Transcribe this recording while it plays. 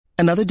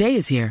Another day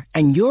is here,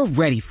 and you're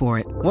ready for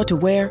it. What to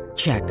wear?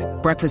 Check.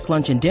 Breakfast,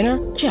 lunch, and dinner?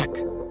 Check.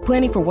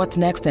 Planning for what's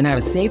next and how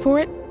to save for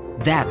it?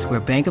 That's where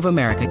Bank of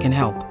America can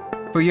help.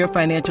 For your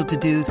financial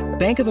to-dos,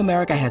 Bank of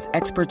America has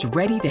experts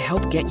ready to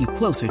help get you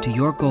closer to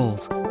your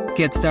goals.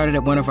 Get started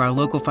at one of our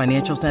local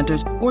financial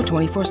centers or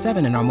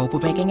 24/7 in our mobile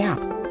banking app.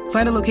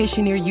 Find a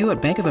location near you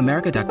at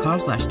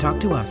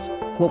bankofamerica.com/talktous.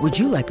 What would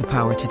you like the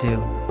power to do?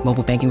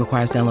 Mobile banking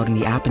requires downloading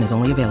the app and is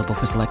only available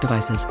for select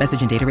devices.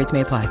 Message and data rates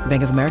may apply.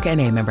 Bank of America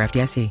N.A., member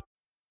FDIC.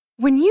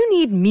 When you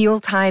need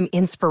mealtime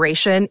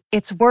inspiration,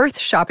 it's worth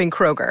shopping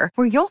Kroger,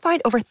 where you'll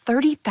find over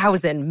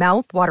 30,000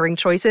 mouth-watering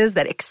choices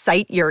that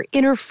excite your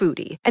inner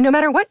foodie. And no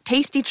matter what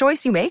tasty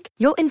choice you make,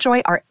 you'll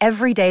enjoy our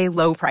everyday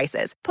low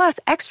prices, plus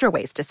extra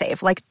ways to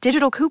save, like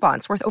digital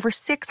coupons worth over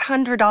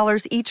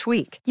 $600 each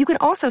week. You can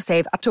also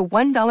save up to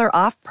 $1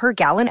 off per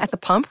gallon at the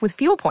pump with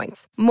fuel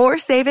points. More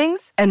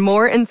savings and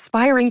more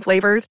inspiring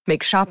flavors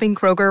make shopping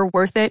Kroger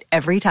worth it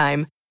every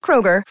time.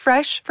 Kroger,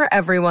 fresh for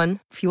everyone.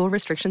 Fuel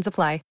restrictions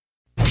apply.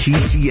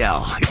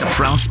 TCL is a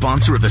proud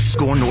sponsor of the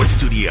Score North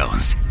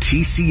Studios.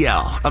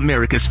 TCL,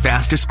 America's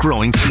fastest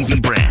growing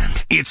TV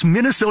brand. It's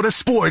Minnesota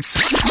Sports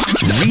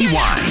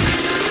Rewind.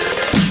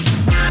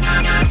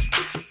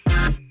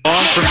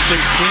 Long from 16,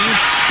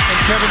 and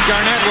Kevin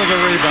Garnett with a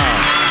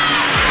rebound.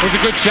 It was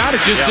a good shot, it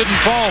just didn't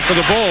fall for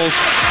the Bulls.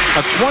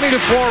 A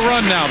 20-4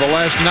 run now, the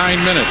last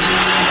 9 minutes.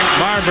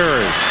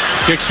 Marbury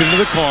kicks into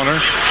the corner.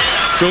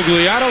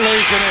 Gugliotta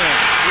lays it in.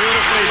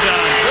 Beautifully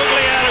done.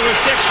 Gugliotta with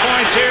 6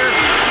 points here.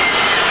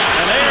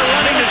 And they are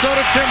running. The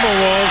Minnesota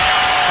Timberwolves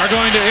are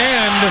going to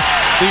end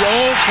the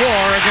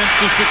 0-4 against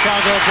the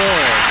Chicago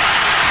Bulls.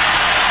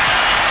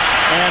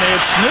 And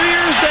it's New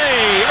Year's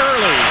Day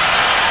early.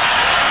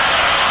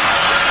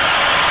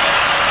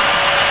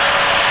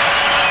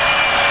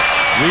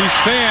 These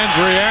fans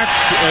react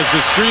as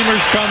the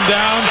streamers come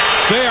down.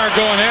 They are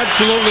going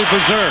absolutely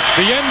berserk.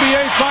 The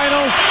NBA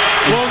Finals?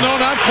 Well, no,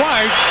 not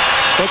quite.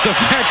 But the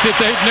fact that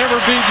they've never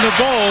beaten the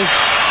Bulls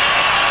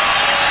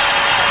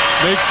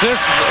makes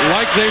this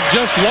like they've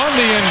just won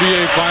the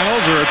NBA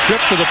Finals or a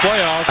trip to the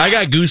playoffs. I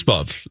got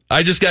goosebumps.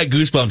 I just got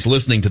goosebumps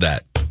listening to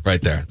that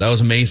right there. That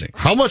was amazing.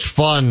 How much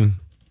fun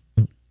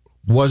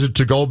was it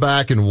to go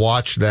back and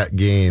watch that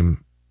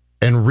game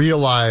and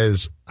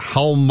realize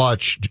how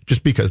much,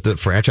 just because the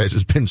franchise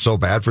has been so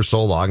bad for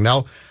so long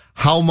now,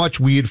 how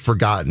much we had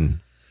forgotten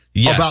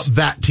about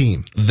that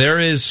team? There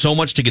is so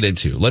much to get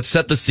into. Let's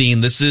set the scene.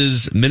 This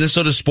is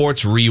Minnesota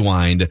Sports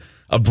Rewind,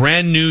 a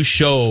brand new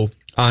show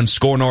on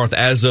Score North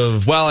as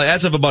of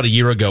about a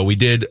year ago. We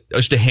did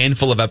just a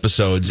handful of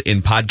episodes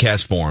in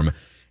podcast form,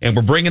 and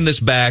we're bringing this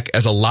back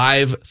as a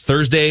live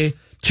Tuesday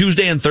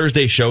and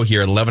Thursday show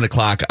here at 11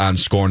 o'clock on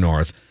Score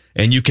North.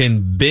 And you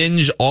can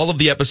binge all of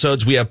the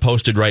episodes we have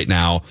posted right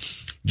now.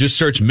 Just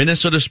search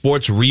Minnesota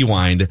Sports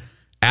Rewind,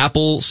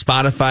 Apple,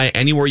 Spotify,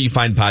 anywhere you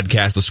find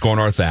podcasts, the Score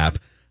North app.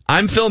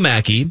 I'm Phil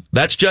Mackey.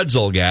 That's Judd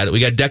Zolgad. We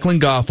got Declan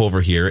Goff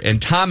over here,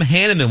 and Tom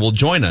Hanneman will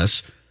join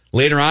us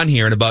later on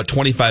here in about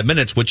 25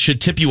 minutes, which should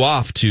tip you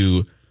off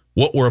to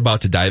what we're about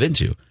to dive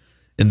into.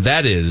 And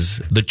that is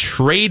the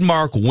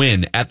trademark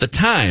win at the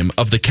time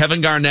of the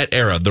Kevin Garnett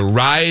era, the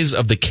rise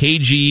of the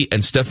KG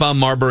and Stephon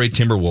Marbury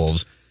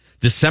Timberwolves.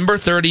 December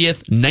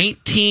 30th,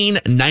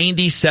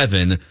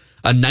 1997,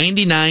 a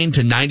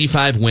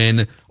 99-95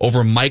 win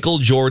over Michael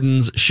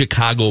Jordan's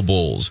Chicago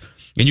Bulls.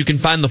 And you can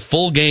find the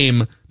full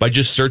game by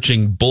just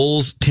searching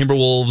Bulls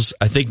Timberwolves.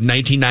 I think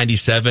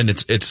 1997.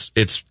 It's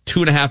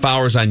 2.5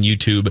 hours on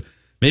YouTube,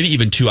 maybe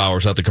even 2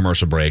 hours without the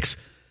commercial breaks.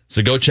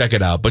 So go check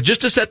it out. But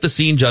just to set the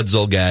scene, Judd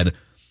Zolgad,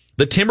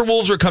 the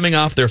Timberwolves were coming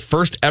off their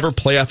first ever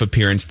playoff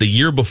appearance the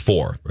year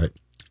before. Right.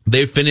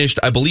 They finished,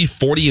 I believe,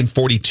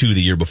 40-42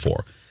 the year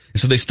before.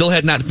 So they still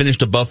had not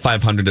finished above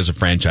 500 as a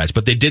franchise,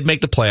 but they did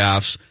make the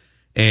playoffs,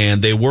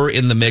 and they were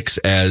in the mix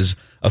as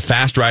a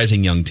fast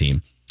rising young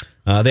team.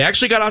 They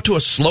actually got out to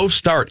a slow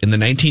start in the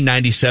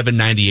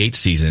 1997-98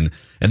 season,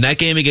 and that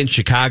game against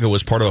Chicago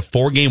was part of a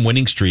 4-game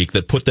winning streak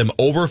that put them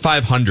over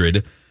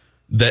 500,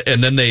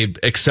 and then they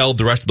excelled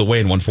the rest of the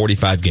way and won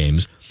 45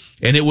 games.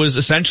 And it was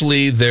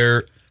essentially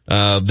their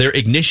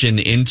ignition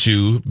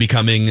into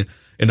becoming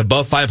an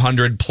above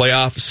 500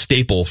 playoff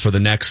staple for the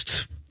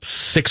next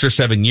 6 or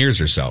 7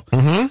 years or so.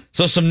 Mm-hmm.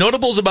 So some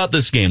notables about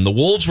this game. The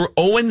Wolves were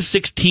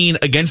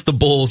 0-16 against the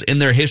Bulls in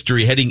their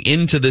history heading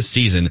into this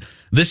season.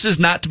 This is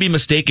not to be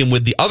mistaken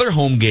with the other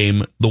home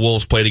game the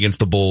Wolves played against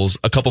the Bulls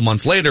a couple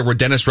months later where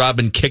Dennis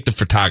Rodman kicked a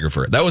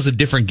photographer. That was a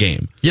different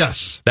game.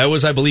 Yes. That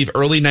was, I believe,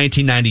 early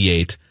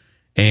 1998.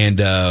 And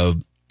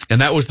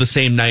that was the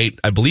same night,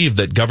 I believe,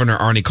 that Governor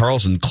Arnie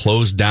Carlson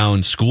closed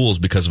down schools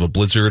because of a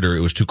blizzard or it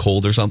was too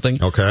cold or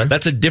something. Okay.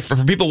 That's a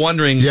different, for people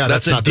wondering,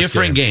 that's a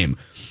different game.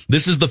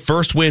 This is the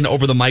first win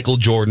over the Michael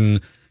Jordan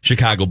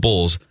Chicago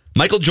Bulls.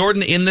 Michael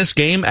Jordan in this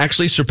game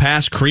actually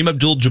surpassed Kareem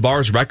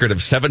Abdul-Jabbar's record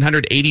of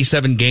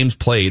 787 games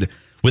played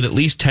with at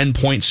least 10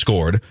 points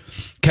scored.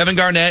 Kevin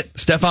Garnett,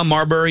 Stephon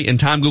Marbury,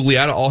 and Tom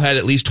Gugliotta all had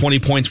at least 20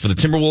 points for the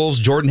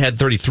Timberwolves. Jordan had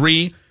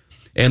 33,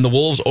 and the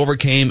Wolves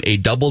overcame a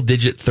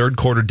double-digit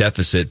third-quarter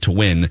deficit to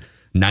win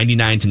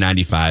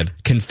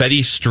 99-95.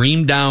 Confetti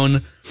streamed down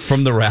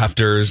from the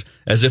rafters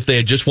as if they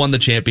had just won the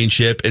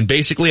championship. And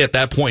basically at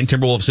that point in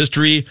Timberwolves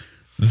history,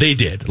 they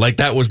did. Like,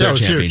 that was their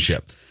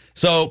championship. Huge.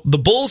 So the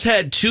Bulls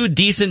had two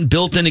decent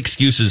built-in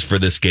excuses for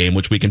this game,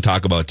 which we can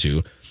talk about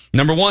too.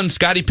 Number one,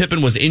 Scottie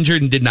Pippen was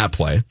injured and did not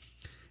play.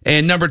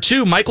 And number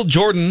two, Michael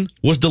Jordan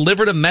was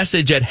delivered a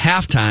message at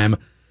halftime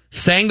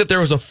saying that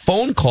there was a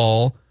phone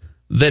call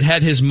that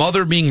had his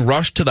mother being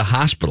rushed to the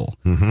hospital.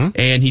 Mm-hmm.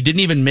 And he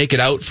didn't even make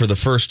it out for the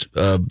first,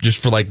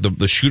 just for like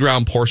the shoot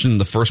around portion in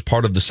the first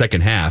part of the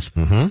second half.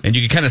 Mm-hmm. And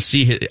you could kind of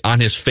see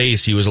on his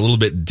face, he was a little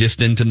bit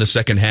distant in the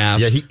second half.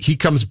 Yeah, he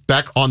comes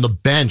back on the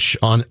bench,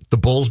 on the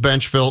Bulls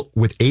bench, Phil,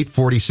 with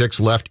 8:46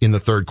 left in the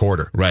third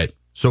quarter. Right.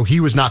 So he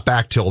was not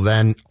back till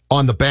then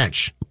on the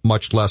bench,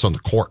 much less on the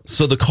court.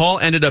 So the call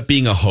ended up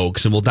being a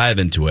hoax, and we'll dive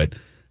into it.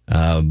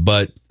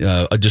 But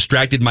a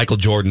distracted Michael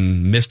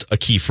Jordan missed a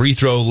key free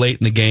throw late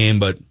in the game.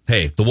 But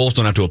hey, the Wolves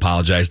don't have to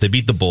apologize. They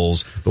beat the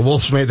Bulls. The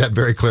Wolves made that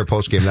very clear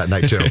postgame that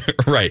night too.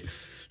 Right.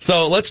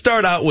 So let's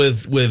start out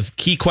with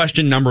key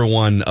question number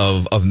one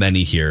of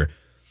many here.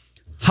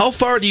 How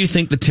far do you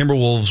think the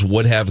Timberwolves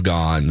would have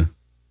gone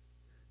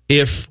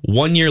if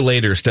 1 year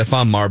later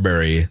Stephon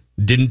Marbury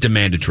didn't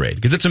demand a trade?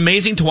 Because it's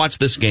amazing to watch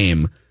this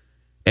game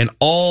and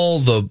all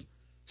the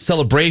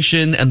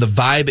celebration and the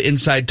vibe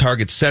inside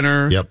Target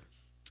Center. Yep.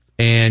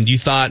 And you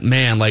thought,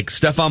 man, like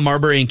Stephon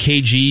Marbury and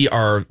KG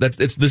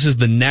this is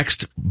the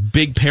next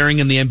big pairing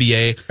in the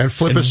NBA. And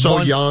Flip is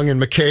so young,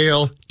 and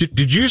McHale.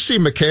 Did you see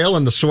McHale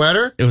in the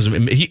sweater? It was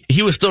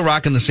he was still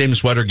rocking the same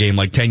sweater game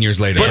like 10 years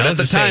later. But at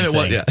the time it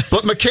was, yeah.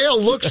 But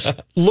McHale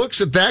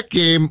looks at that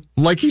game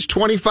like he's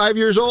 25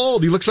 years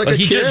old. He looks like a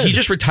kid. He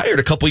just retired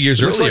a couple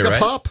years earlier, looks like right?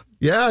 a pup.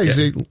 Yeah, he's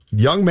a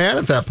young man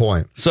at that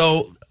point.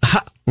 So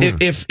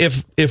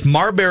if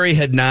Marbury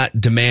had not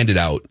demanded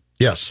out,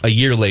 yes, a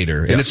year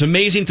later. And it's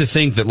amazing to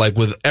think that, like,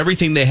 with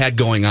everything they had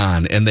going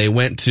on, and they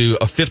went to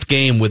a fifth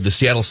game with the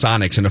Seattle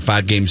Sonics in a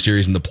 5-game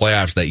series in the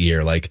playoffs that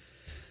year, like,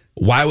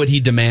 why would he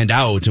demand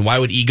out, and why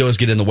would egos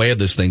get in the way of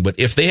this thing? But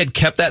if they had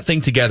kept that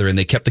thing together and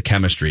they kept the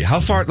chemistry,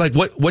 how far, like,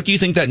 what do you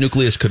think that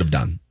nucleus could have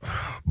done?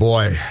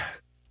 Boy.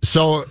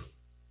 So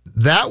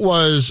that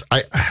was,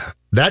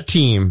 that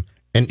team,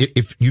 and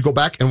if you go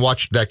back and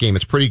watch that game,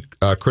 it's pretty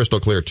crystal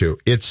clear too.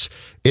 It's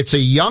a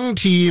young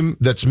team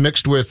that's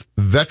mixed with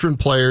veteran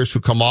players who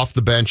come off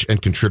the bench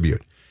and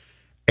contribute.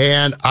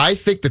 And I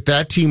think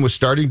that team was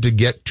starting to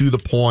get to the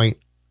point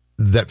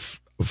that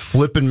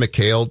Flip and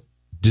McHale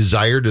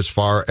desired as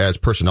far as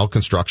personnel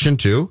construction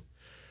too.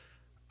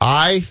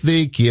 I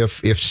think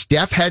if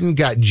Steph hadn't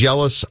got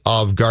jealous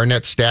of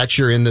Garnett's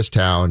stature in this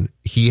town,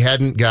 he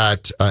hadn't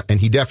got,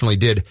 and he definitely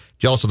did,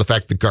 jealous of the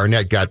fact that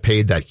Garnett got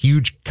paid that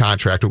huge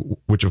contract,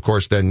 which of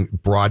course then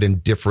brought in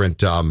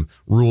different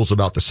rules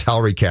about the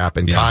salary cap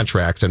and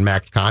contracts and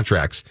max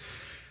contracts,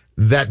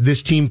 that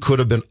this team could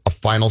have been a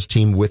finals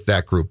team with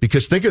that group.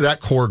 Because think of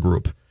that core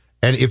group.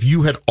 And if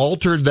you had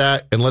altered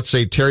that, and let's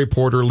say Terry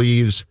Porter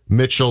leaves,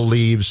 Mitchell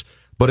leaves,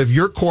 but if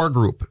your core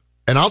group,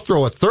 and I'll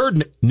throw a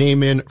third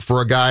name in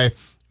for a guy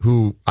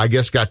who I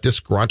guess got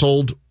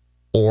disgruntled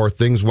or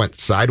things went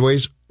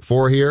sideways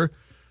for here.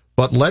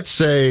 But let's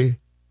say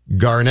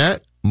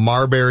Garnett,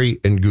 Marbury,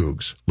 and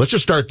Googs. Let's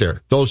just start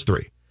there. Those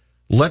three.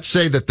 Let's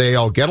say that they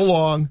all get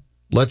along.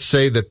 Let's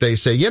say that they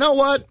say, you know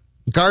what?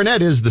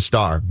 Garnett is the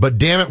star, but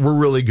damn it, we're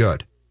really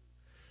good.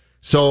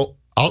 So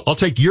I'll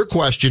take your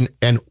question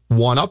and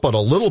one up it a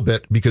little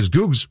bit, because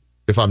Googs,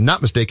 if I'm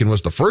not mistaken,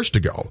 was the first to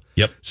go.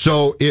 Yep.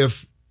 So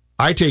if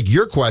I take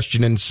your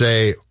question and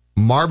say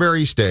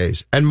Marbury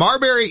stays, and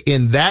Marbury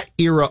in that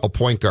era of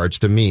point guards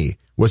to me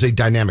was a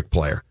dynamic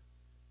player.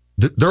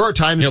 There are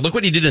times. Yeah, look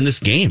what he did in this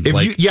game.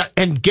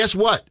 And guess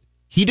what?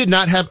 He did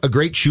not have a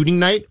great shooting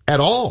night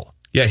at all.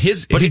 Yeah,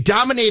 he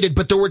dominated,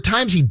 but there were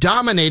times he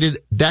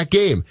dominated that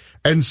game.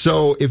 And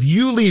so if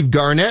you leave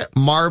Garnett,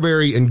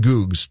 Marbury, and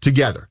Googs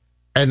together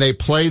and they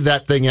play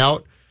that thing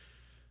out,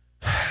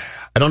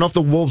 I don't know if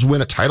the Wolves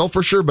win a title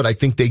for sure, but I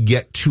think they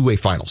get to a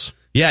finals.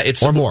 Yeah,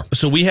 or more.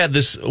 So we had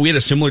a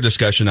similar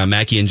discussion on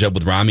Mackie and Jeb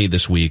with Rami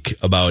this week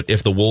about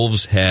if the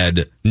Wolves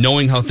had,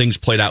 knowing how things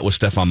played out with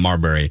Stephon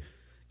Marbury,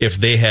 if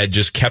they had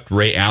just kept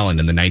Ray Allen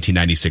in the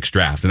 1996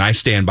 draft. And I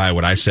stand by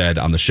what I said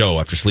on the show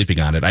after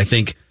sleeping on it. I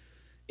think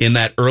in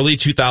that early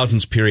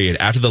 2000s period,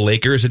 after the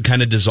Lakers had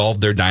kind of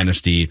dissolved their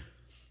dynasty,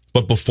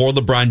 but before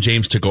LeBron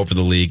James took over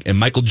the league and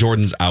Michael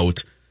Jordan's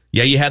out,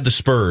 yeah, you had the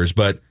Spurs,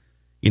 but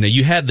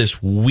you had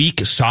this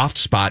weak soft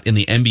spot in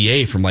the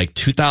NBA from like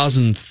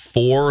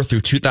 2004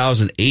 through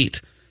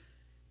 2008.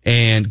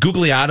 And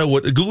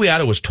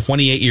Gugliotta was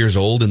 28 years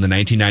old in the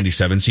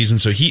 1997 season.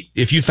 So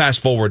if you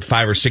fast forward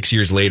 5 or 6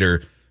 years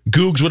later,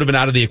 Googs would have been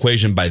out of the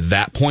equation by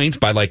that point,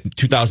 by like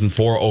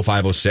 2004,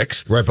 05,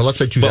 06. Right, but let's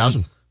say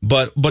 2000.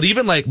 But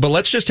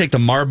let's just take the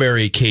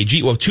Marbury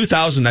KG. Well,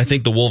 2000, I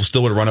think the Wolves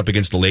still would have run up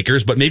against the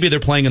Lakers, but maybe they're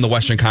playing in the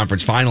Western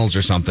Conference Finals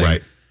or something.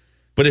 Right.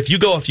 But if you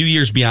go a few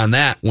years beyond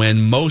that,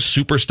 when most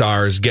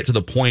superstars get to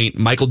the point,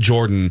 Michael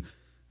Jordan,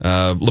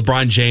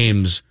 LeBron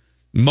James,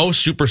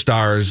 most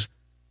superstars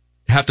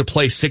have to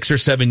play 6 or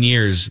 7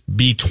 years,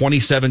 be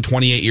 27,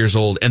 28 years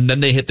old, and then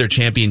they hit their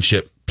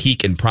championship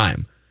peak and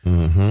prime.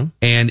 Mm-hmm.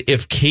 And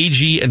if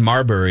KG and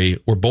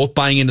Marbury were both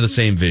buying into the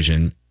same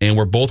vision and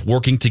were both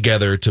working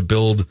together to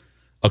build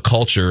a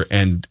culture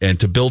and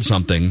to build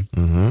something,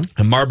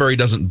 and Marbury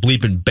doesn't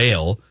bleep and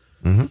bail,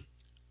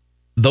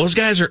 those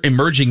guys are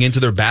emerging into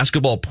their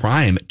basketball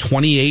prime at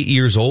 28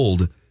 years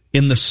old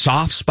in the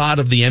soft spot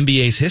of the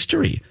NBA's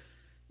history.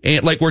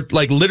 And we're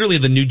literally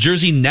the New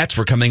Jersey Nets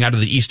were coming out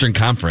of the Eastern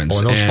Conference. Oh,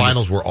 and those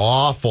finals were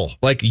awful.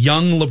 Like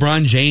young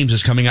LeBron James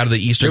is coming out of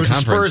the Eastern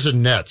Conference. It was Spurs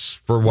and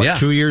Nets for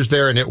 2 years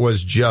there, and it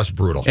was just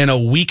brutal. And a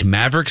weak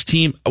Mavericks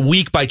team, a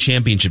weak by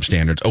championship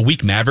standards, a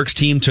weak Mavericks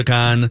team took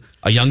on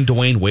a young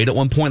Dwayne Wade at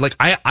one point.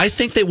 I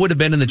think they would have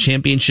been in the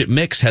championship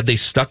mix had they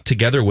stuck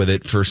together with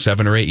it for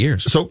 7 or 8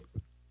 years. So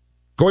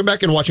going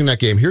back and watching that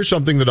game, here's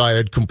something that I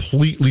had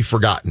completely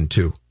forgotten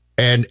too.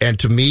 And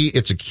to me,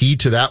 it's a key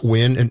to that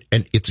win,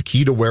 and it's a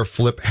key to where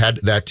Flip had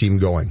that team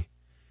going.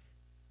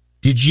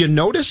 Did you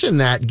notice in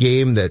that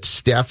game that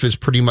Steph is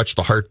pretty much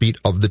the heartbeat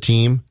of the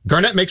team?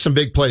 Garnett makes some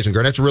big plays, and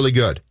Garnett's really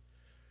good.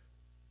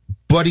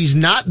 But he's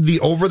not the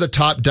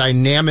over-the-top,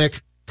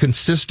 dynamic,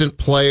 consistent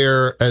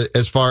player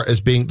as far as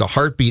being the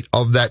heartbeat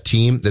of that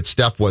team that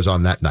Steph was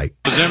on that night.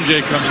 As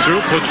MJ comes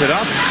through, puts it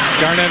up.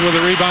 Garnett with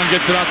a rebound,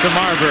 gets it out to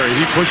Marbury.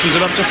 He pushes it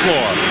up the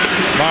floor.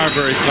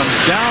 Marbury comes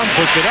down,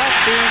 puts it up,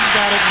 and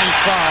got it, and he's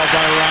fouled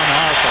by Ron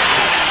Harper.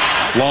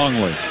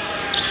 Longley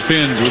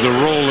spins with a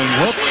rolling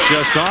hook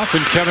just off,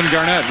 and Kevin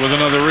Garnett with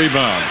another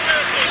rebound.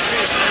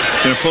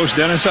 Going to post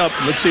Dennis up.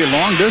 Let's see, a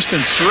long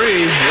distance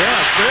three.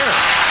 Yeah, it's there.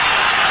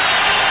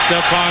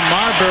 Stephon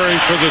Marbury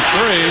for the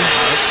three.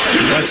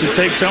 That's to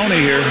take Tony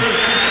here.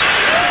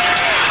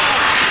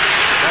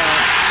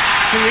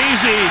 Too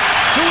easy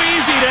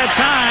that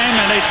time,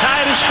 and they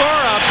tie the score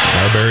up.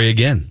 Marbury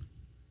again.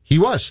 He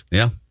was.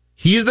 Yeah.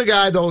 He's the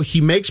guy, though. He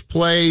makes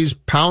plays,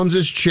 pounds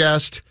his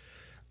chest.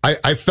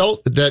 I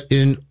felt that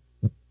in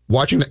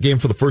watching that game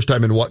for the first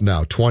time in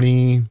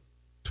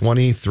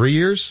 23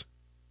 years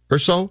or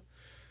so,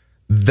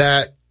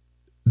 that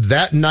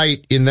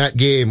night in that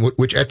game,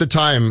 which at the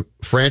time,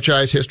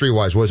 franchise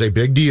history-wise, was a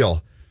big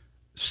deal,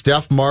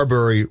 Steph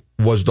Marbury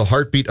was the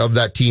heartbeat of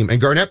that team.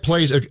 And Garnett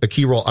plays a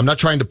key role. I'm not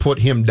trying to put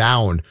him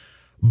down,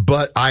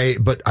 but I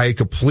had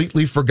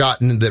completely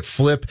forgotten that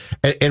Flip,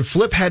 and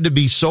Flip had to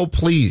be so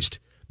pleased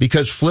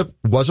because Flip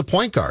was a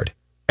point guard.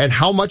 And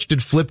how much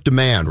did Flip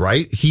demand,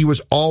 right? He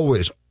was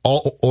always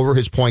all over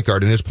his point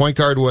guard, and his point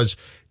guard was,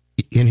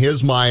 in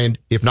his mind,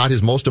 if not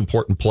his most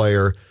important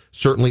player,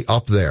 certainly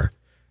up there.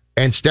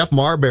 And Steph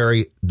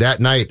Marbury that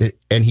night,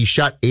 and he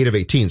shot 8 of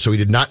 18, so he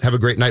did not have a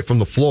great night from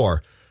the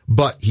floor,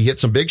 but he hit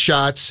some big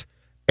shots,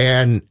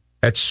 and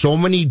at so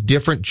many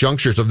different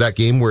junctures of that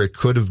game where it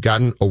could have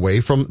gotten away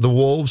from the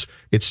Wolves,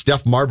 it's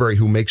Steph Marbury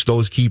who makes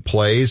those key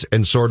plays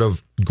and sort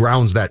of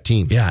grounds that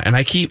team. Yeah, and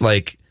I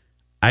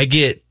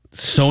get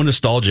so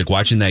nostalgic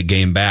watching that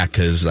game back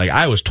because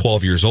I was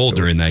 12 years old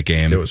during that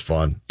game. It was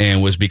fun.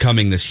 And was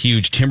becoming this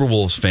huge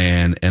Timberwolves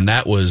fan, and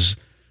that was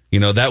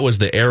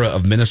the era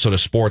of Minnesota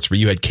sports where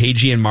you had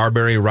KG and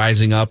Marbury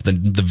rising up.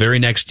 Then the very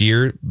next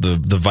year, the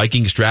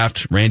Vikings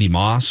draft Randy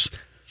Moss,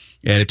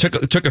 and it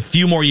took a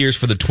few more years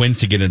for the Twins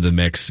to get into the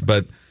mix.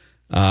 But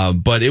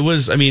it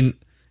was,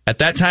 at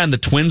that time the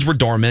Twins were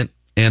dormant,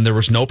 and there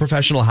was no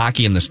professional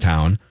hockey in this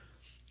town,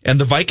 and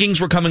the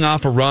Vikings were coming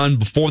off a run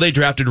before they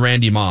drafted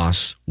Randy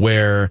Moss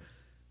where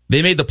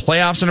they made the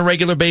playoffs on a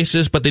regular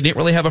basis, but they didn't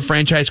really have a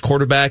franchise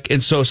quarterback,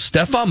 and so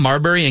Stephon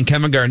Marbury and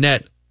Kevin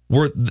Garnett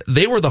were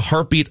the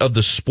heartbeat of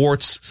the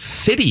sports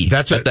city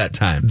at that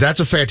time.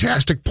 That's a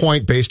fantastic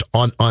point based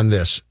on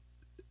this.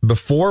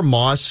 Before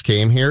Moss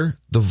came here,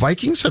 the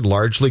Vikings had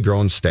largely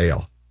grown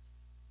stale.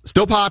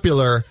 Still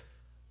popular,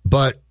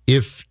 but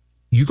if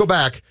you go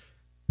back,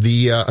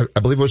 I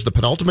believe it was the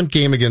penultimate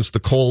game against the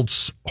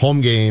Colts,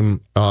 home game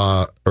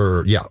in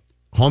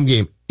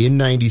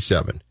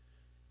 97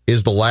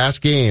 is the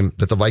last game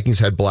that the Vikings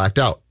had blacked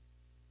out.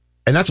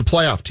 And that's a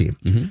playoff team.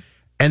 Mm-hmm.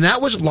 And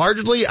that was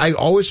largely, I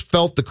always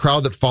felt the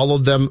crowd that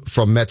followed them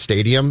from Met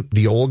Stadium,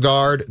 the old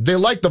guard, they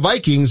liked the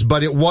Vikings,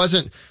 but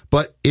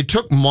it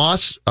took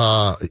Moss,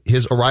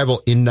 his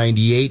arrival in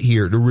 98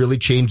 here to really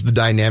change the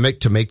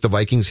dynamic to make the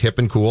Vikings hip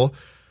and cool.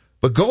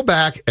 But go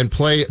back and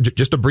play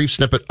just a brief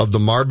snippet of the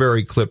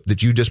Marbury clip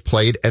that you just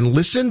played and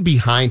listen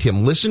behind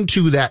him. Listen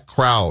to that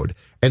crowd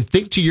and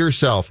think to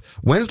yourself,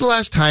 when's the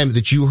last time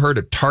that you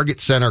heard a Target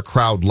Center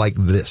crowd like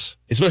this?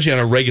 Especially on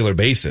a regular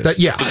basis. As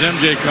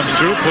MJ comes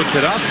through, puts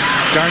it up.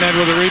 Garnett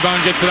with a rebound,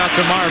 gets it out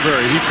to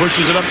Marbury. He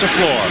pushes it up the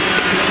floor.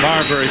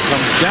 Marbury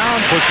comes down,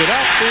 puts it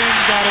up, and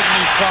got it,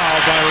 and he's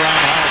fouled by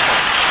Ron Harper.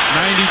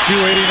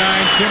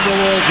 92-89,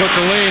 Timberwolves with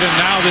the lead, and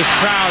now this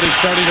crowd is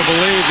starting to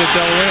believe that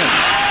they'll win.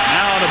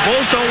 Now the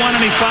Bulls don't want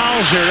any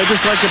fouls here. They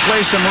just like to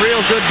play some real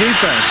good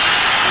defense.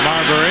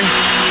 Marbury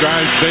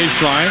drives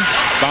baseline,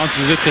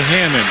 bounces it to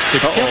Hammonds, to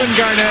Kevin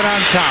Garnett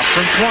on top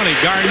from 20.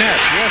 Garnett.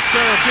 Yes,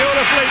 sir.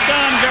 Beautifully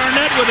done.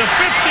 Garnett with a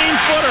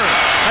 15-footer.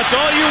 That's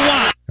all you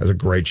want. That was a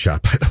great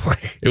shot, by the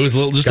way. It was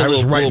just a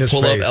little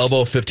pull-up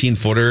elbow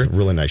 15-footer.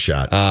 Really nice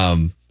shot.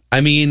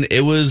 I mean,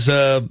 it's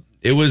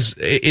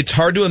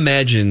hard to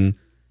imagine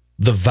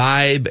the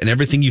vibe and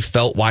everything you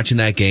felt watching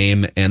that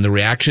game and the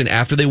reaction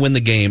after they win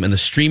the game and the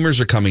streamers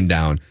are coming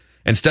down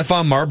and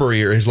Stephon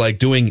Marbury is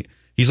doing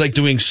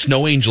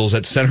snow angels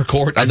at center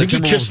court. I think he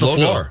kissed the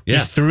floor. Yeah.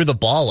 He threw the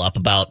ball up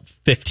about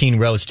 15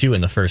 rows too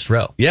in the first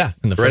row. Yeah.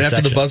 In the right first after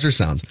section. the buzzer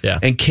sounds. Yeah.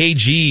 And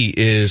KG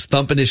is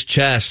thumping his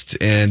chest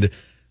and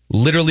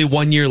literally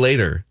 1 year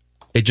later,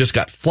 it just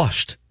got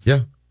flushed.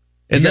 Yeah.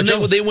 And then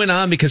they went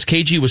on because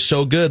KG was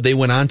so good. They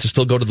went on to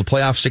still go to the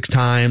playoffs 6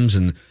 times.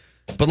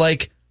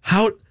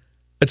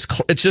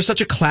 It's just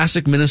such a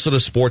classic Minnesota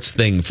sports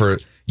thing for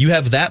you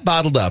have that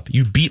bottled up.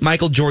 You beat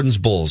Michael Jordan's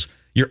Bulls.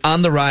 You're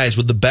on the rise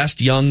with the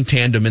best young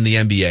tandem in the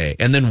NBA.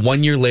 And then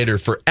 1 year later,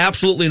 for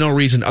absolutely no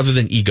reason other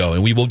than ego,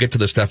 and we will get to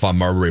the Stephon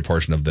Marbury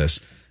portion of this,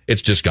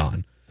 it's just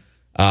gone.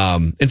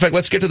 In fact,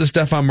 let's get to the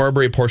Stephon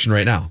Marbury portion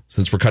right now,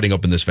 since we're cutting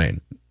open this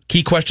vein.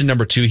 Key question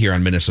number 2 here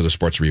on Minnesota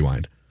Sports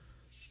Rewind.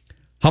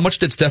 How much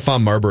did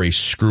Stephon Marbury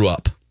screw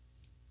up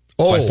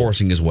by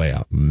forcing his way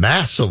out?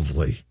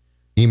 Massively.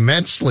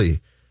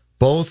 Immensely.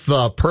 Both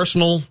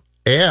personal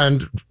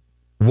and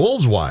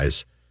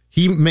Wolves-wise.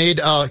 He made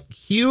a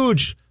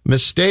huge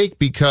mistake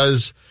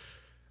because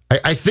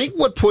I think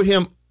what put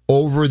him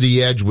over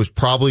the edge was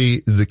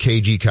probably the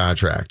KG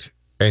contract.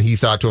 And he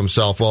thought to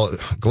himself, well,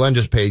 Glenn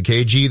just paid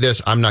KG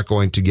this. I'm not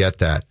going to get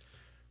that.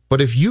 But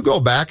if you go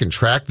back and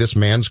track this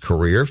man's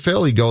career,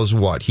 Phil, he goes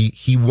what?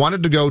 He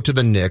wanted to go to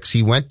the Knicks.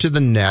 He went to the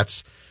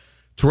Nets.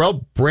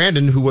 Terrell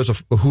Brandon, who was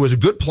a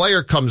good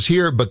player, comes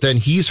here, but then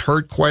he's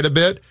hurt quite a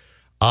bit.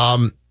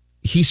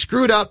 He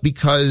screwed up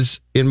because,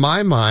 in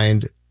my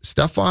mind,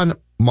 Stephon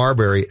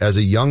Marbury, as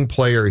a young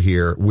player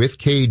here with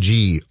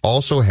KG,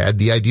 also had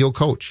the ideal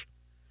coach.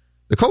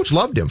 The coach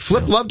loved him.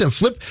 Flip loved him.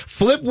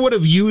 Flip would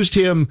have used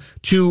him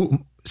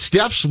to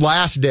Steph's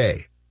last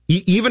day,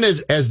 even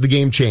as the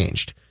game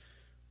changed.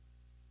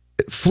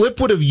 Flip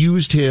would have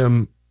used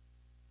him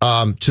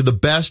to the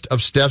best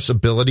of Steph's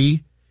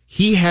ability.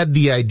 He had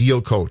the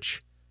ideal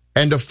coach.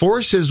 And to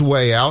force his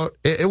way out,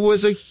 it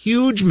was a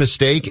huge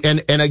mistake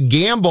and a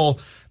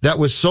gamble that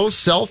was so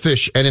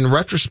selfish and, in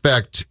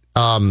retrospect,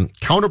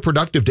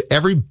 counterproductive to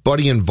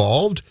everybody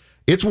involved.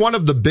 It's one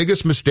of the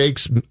biggest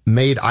mistakes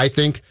made, I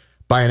think,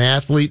 by an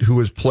athlete who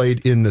has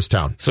played in this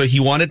town. So he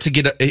wanted to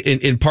get,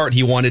 in part,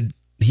 he wanted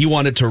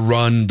to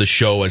run the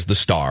show as the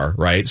star,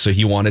 right? So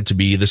he wanted to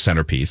be the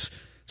centerpiece.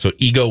 So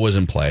ego was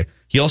in play.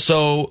 He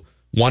also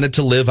wanted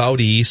to live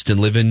out east and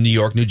live in New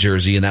York, New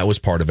Jersey, and that was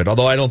part of it.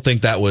 Although I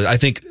think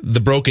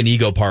the broken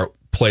ego part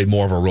played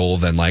more of a role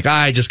than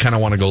I just kind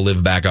of want to go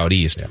live back out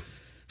east. Yeah.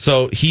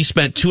 So he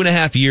spent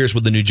 2.5 years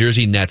with the New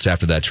Jersey Nets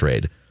after that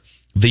trade.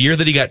 The year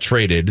that he got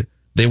traded,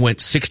 they went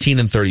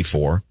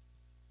 16-34.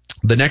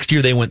 The next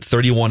year they went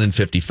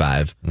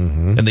 31-55.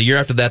 Mm-hmm. And the year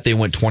after that they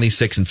went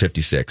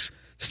 26-56.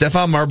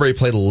 Stephon Marbury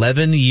played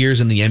 11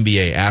 years in the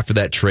NBA after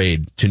that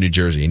trade to New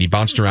Jersey, and he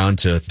bounced around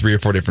to 3 or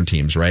 4 different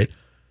teams, right?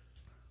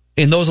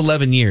 In those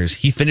 11 years,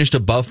 he finished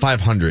above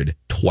 500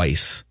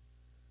 twice.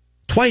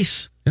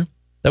 Twice. Yeah.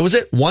 That was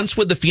it. Once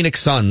with the Phoenix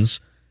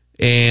Suns,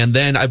 and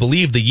then I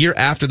believe the year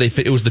after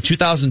it was the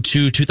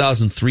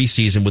 2002-2003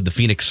 season with the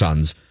Phoenix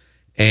Suns,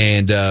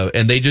 and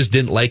they just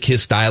didn't like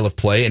his style of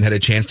play and had a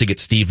chance to get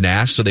Steve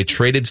Nash, so they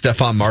traded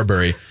Stephon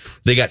Marbury.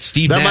 They got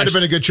Steve Nash. That might have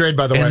been a good trade,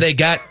 by the way. And they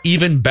got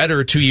even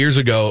better 2 years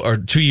ago, or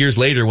 2 years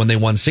later when they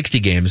won 60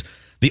 games.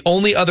 The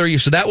only other year,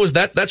 so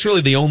that's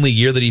really the only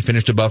year that he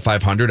finished above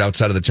 500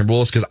 outside of the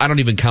Timberwolves, because I don't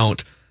even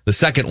count the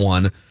second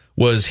one,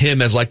 was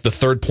him as the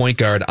third point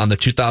guard on the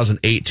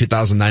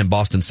 2008-2009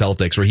 Boston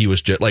Celtics, where he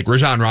was just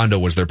Rajon Rondo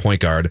was their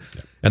point guard,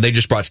 and they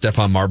just brought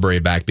Stephon Marbury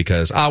back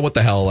because, what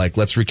the hell,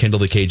 let's rekindle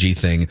the KG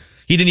thing.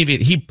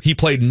 He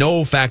played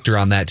no factor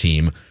on that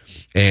team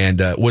and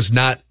was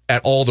not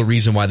at all the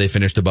reason why they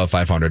finished above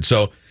 500.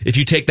 So if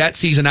you take that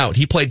season out,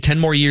 he played 10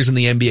 more years in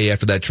the NBA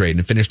after that trade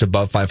and finished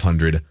above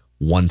 500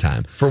 one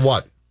time. For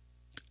what?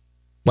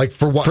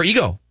 For what? For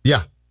ego.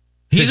 Yeah.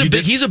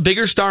 He's a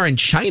bigger star in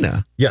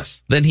China.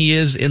 Yes. Than he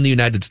is in the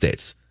United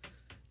States.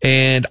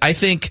 And I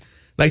think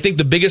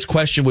the biggest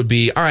question would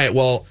be, all right,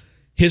 well,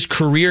 his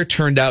career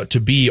turned out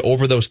to be,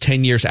 over those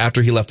 10 years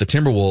after he left the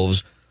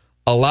Timberwolves,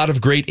 a lot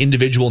of great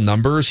individual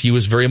numbers. He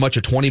was very much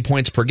a 20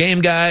 points per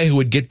game guy who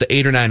would get the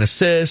 8 or 9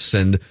 assists,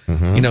 and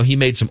he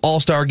made some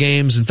All-Star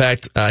games. In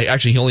fact,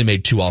 actually he only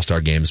made 2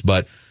 All-Star games,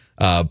 but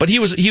he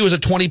was a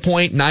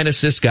 20-point, 9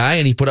 assist guy,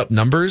 and he put up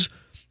numbers,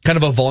 kind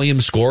of a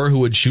volume scorer who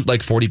would shoot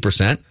 40%.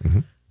 Mm-hmm.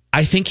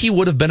 I think he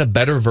would have been a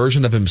better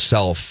version of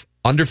himself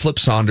under Flip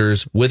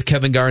Saunders, with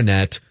Kevin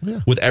Garnett,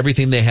 with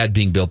everything they had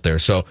being built there.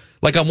 So,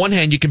 on one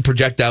hand, you can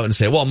project out and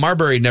say, well,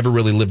 Marbury never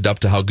really lived up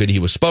to how good he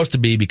was supposed to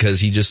be because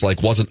he just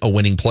wasn't a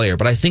winning player.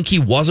 But I think he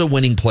was a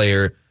winning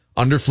player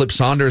under Flip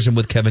Saunders and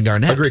with Kevin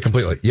Garnett. I agree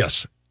completely.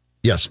 Yes.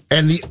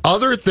 And the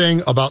other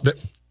thing about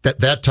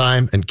that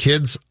time, and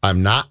kids,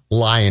 I'm not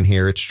lying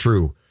here, it's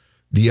true.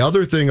 The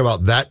other thing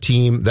about that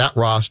team, that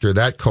roster,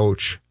 that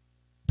coach,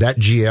 that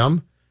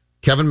GM,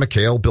 Kevin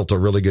McHale built a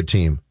really good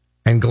team.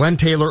 And Glenn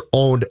Taylor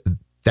owned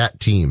that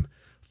team.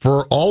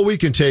 For all we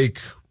can take,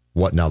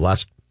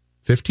 last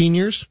 15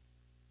 years?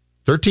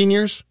 13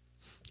 years?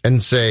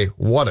 And say,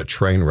 what a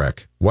train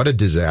wreck. What a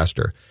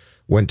disaster.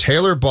 When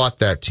Taylor bought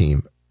that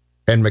team,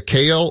 and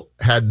McHale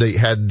had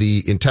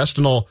the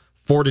intestinal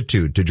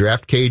fortitude to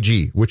draft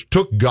KG, which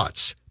took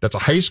guts. That's a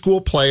high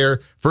school player,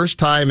 first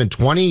time in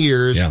 20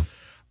 years. Yeah.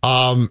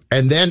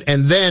 And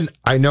then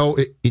I know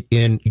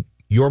in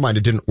your mind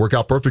it didn't work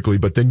out perfectly,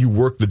 but then you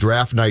work the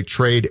draft night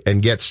trade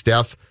and get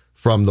Steph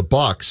from the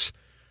Bucks.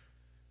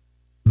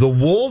 The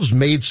Wolves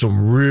made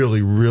some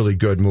really, really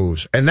good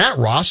moves. And that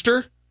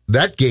roster,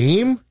 that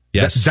game,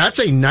 yes, that's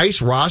a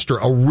nice roster,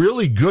 a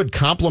really good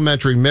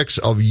complementary mix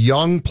of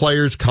young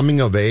players coming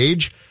of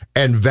age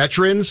and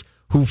veterans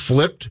who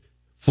flipped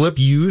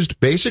used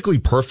basically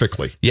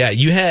perfectly. Yeah,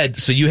 you had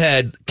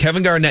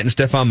Kevin Garnett and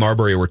Stephon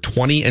Marbury were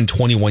 20 and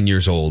 21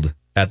 years old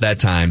at that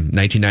time,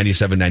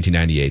 1997,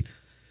 1998.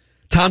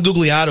 Tom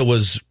Gugliotta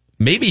was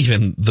maybe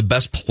even the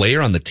best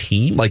player on the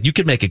team. Like, you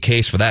could make a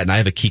case for that, and I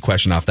have a key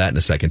question off that in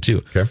a second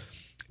too. Okay.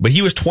 But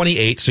he was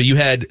 28, so you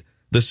had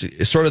this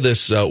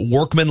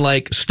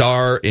workman-like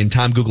star in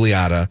Tom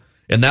Gugliotta,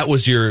 and that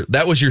was your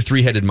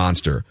three-headed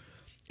monster.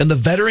 And the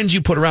veterans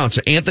you put around,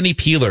 so Anthony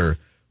Peeler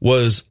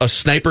was a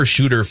sniper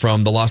shooter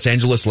from the Los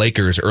Angeles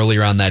Lakers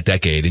earlier on that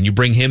decade, and you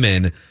bring him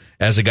in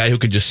as a guy who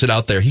could just sit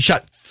out there. He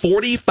shot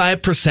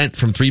 45%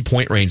 from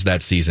three-point range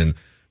that season,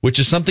 which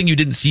is something you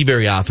didn't see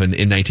very often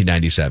in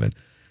 1997.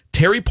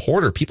 Terry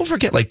Porter, people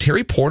forget, like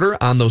Terry Porter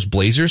on those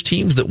Blazers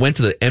teams that went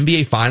to the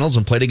NBA Finals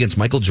and played against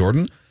Michael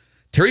Jordan.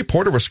 Terry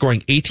Porter was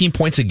scoring 18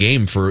 points a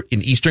game for a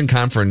Western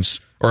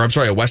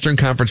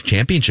Conference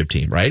championship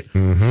team, right?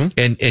 Mm-hmm.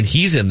 And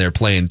he's in there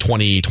playing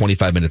 20,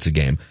 25 minutes a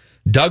game.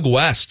 Doug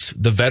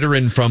West, the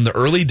veteran from the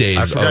early days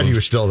I forgot he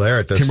was still there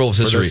at this Timberwolves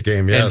history. This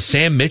game, yes. And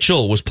Sam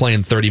Mitchell was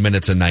playing 30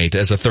 minutes a night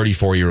as a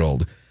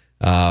 34-year-old.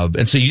 And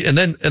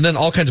then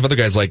all kinds of other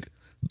guys like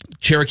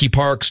Cherokee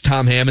Parks,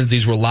 Tom Hammonds,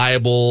 these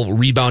reliable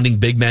rebounding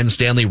big men,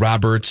 Stanley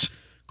Roberts,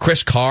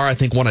 Chris Carr, I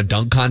think won a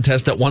dunk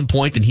contest at one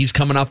point, and he's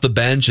coming off the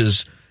bench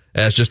as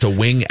just a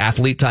wing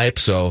athlete type.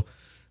 So,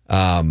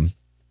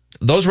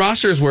 those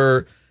rosters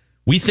were,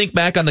 we think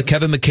back on the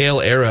Kevin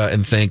McHale era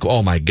and think,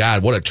 oh my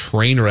God, what a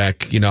train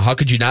wreck. You know, how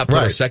could you not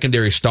put a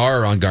secondary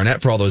star on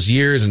Garnett for all those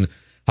years? And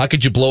how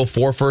could you blow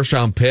 4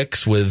 first-round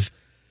picks with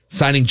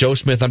signing Joe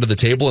Smith under the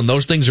table? And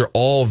those things are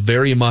all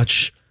very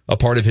much a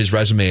part of his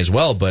resume as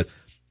well. But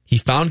he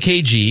found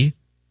KG,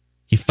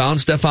 he found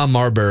Stephon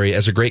Marbury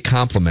as a great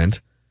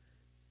compliment,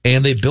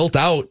 and they built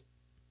out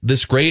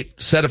this great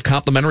set of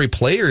complementary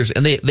players,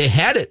 and they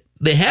had it.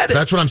 They had it.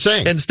 That's what I'm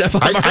saying. And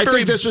Stephon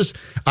Marbury.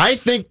 I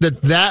think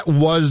that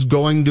was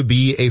going to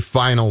be a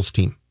finals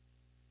team.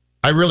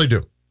 I really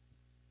do.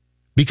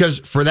 Because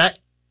for that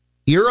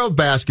era of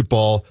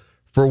basketball,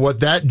 for what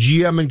that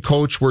GM and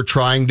coach were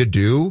trying to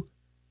do,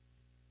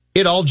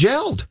 it all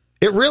gelled.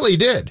 It really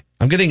did.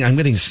 I'm getting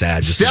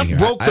sad. Just Steph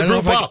broke the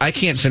group up. I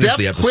can't finish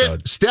the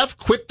episode. Steph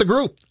quit the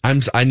group. I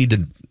need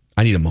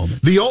a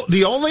moment.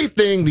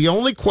 The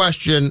only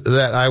question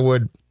that I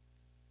would,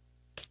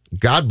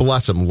 God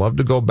bless him, love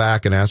to go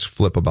back and ask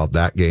Flip about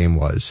that game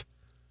was,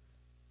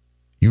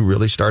 you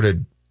really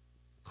started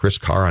Chris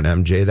Carr on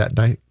MJ that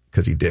night?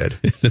 Because he did.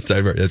 That's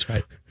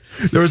right.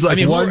 There was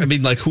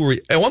who were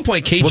at one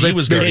point KG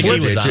was good.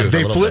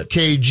 They flipped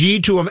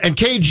KG to him, and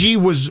KG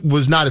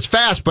was not as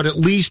fast, but at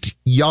least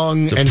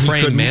young, and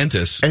praying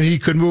mantis, and he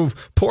could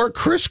move. Poor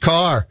Chris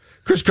Carr.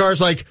 Chris Carr's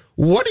like,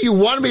 what do you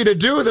want me to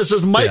do? This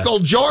is Michael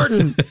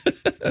Jordan.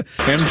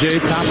 MJ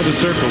top of the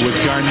circle with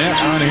Garnett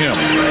on him.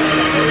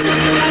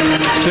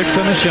 6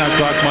 on the shot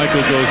clock.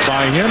 Michael goes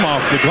by him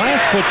off the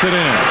glass, puts it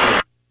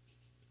in.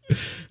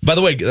 By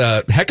the way,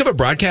 heck of a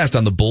broadcast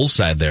on the Bulls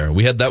side there.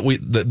 We had that.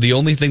 The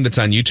only thing that's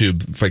on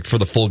YouTube for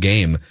the full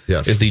game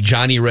is the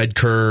Johnny Red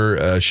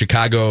Kerr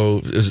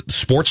Chicago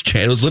Sports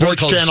Channel. It was literally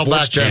called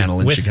Sports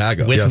Channel in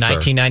Chicago. With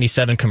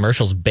 1997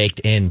 commercials baked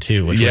in,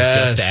 too, which was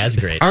just as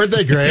great. Aren't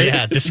they great?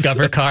 Yeah,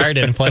 Discover Card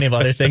and plenty of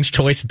other things.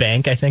 Choice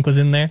Bank, I think, was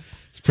in there.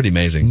 It's pretty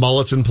amazing.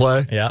 Mullets in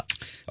play. Yeah.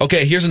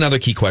 Okay, here's another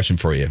key question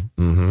for you.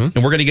 Mm-hmm. And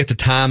we're going to get to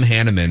Tom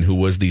Hanneman, who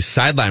was the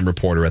sideline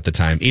reporter at the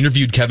time,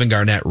 interviewed Kevin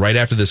Garnett right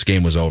after this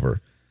game was over.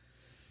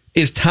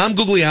 Is Tom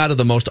Gugliotta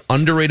the most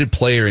underrated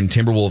player in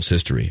Timberwolves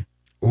history?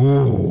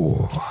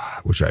 Ooh,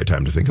 I wish I had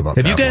time to think about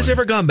that. Have you guys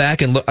ever gone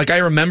back and look? Like, I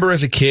remember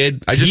as a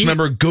kid, I just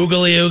remember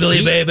googly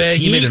oogly baby.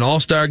 He made an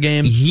all-star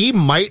game. He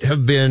might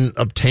have been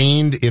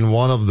obtained in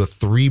one of the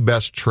 3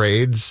 best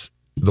trades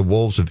the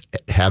Wolves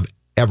have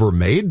ever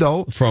made,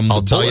 though.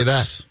 I'll tell you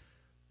that.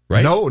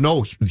 Right?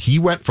 No, he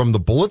went from the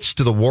Bullets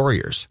to the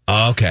Warriors.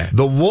 Okay.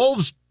 The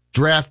Wolves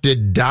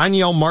drafted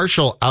Donyell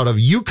Marshall out of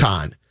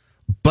UConn.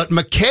 But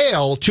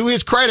McHale, to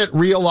his credit,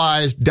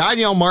 realized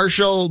Donyell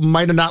Marshall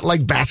might have not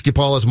liked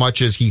basketball as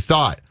much as he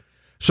thought.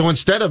 So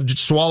instead of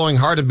just swallowing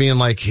hard and being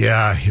like,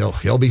 yeah,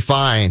 he'll be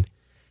fine,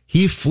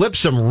 he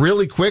flips him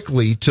really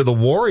quickly to the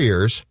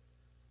Warriors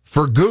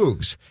for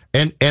Googs.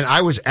 And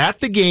I was at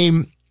the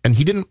game, and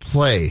he didn't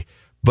play,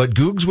 but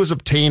Googs was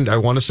obtained, I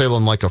want to say,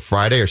 on like a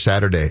Friday or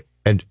Saturday.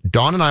 And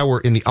Dawn and I were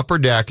in the upper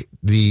deck.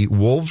 The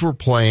Wolves were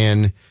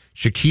playing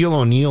Shaquille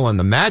O'Neal and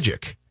the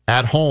Magic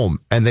at home,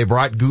 and they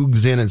brought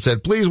Googs in and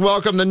said, please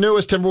welcome the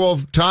newest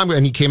Timberwolves, Tom.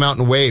 And he came out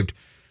and waved.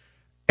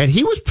 And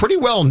he was pretty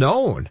well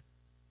known.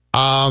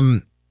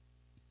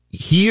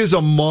 He is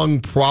among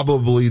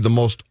probably the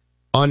most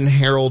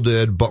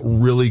unheralded but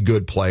really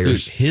good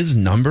players. Dude, his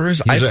numbers,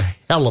 he's a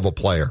hell of a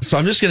player. So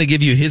I'm just going to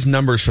give you his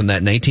numbers from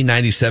that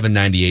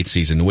 1997-98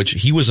 season, which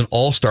he was an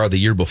all-star the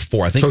year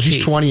before. I think. So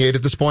he's 28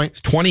 at this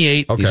point?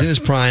 28. Okay. He's in his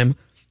prime.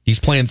 He's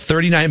playing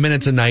 39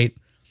 minutes a night.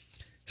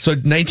 So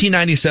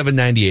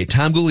 1997-98,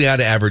 Tom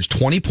Gugliotta averaged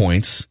 20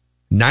 points,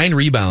 9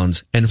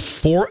 rebounds, and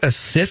 4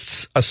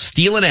 assists, a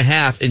steal and a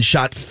half, and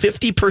shot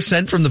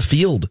 50% from the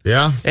field.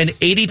 Yeah. And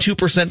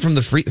 82% from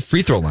the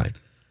free throw line.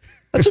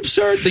 That's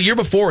absurd. The year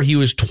before, he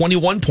was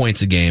 21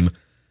 points a game,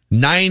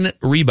 9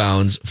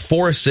 rebounds,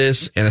 4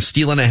 assists, and a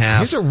steal and a half.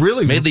 He's a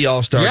really made the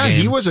All-Star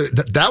game. Yeah,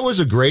 that was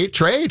a great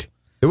trade.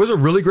 It was a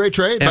really great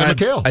trade by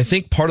McHale. I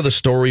think part of the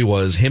story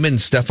was him and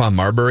Stephon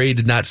Marbury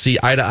did not see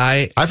eye to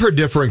eye. I've heard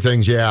differing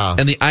things, yeah.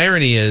 And the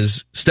irony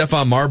is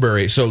Stephon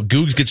Marbury, so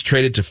Googs gets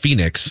traded to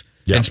Phoenix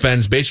and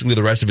spends basically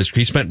the rest of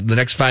he spent the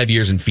next 5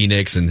 years in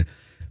Phoenix, and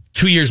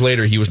 2 years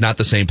later, he was not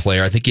the same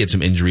player. I think he had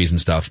some injuries and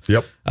stuff.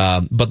 Yep.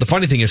 But the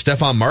funny thing is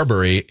Stephon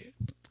Marbury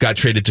got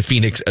traded to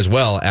Phoenix as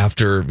well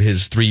after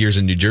his 3 years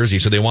in New Jersey.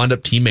 So they wound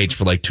up teammates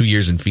for like 2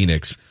 years in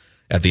Phoenix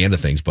at the end of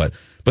things. But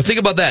think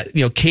about that,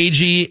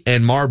 KG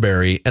and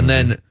Marbury, and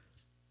then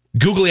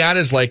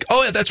Gugliotta's like,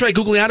 oh, yeah, that's right.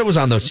 Gugliotta was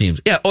on those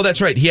teams. Yeah. Oh,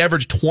 that's right. He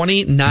averaged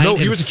 29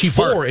 he was a key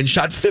part and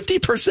shot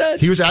 50%.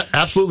 He was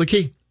absolutely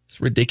key. It's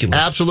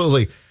ridiculous.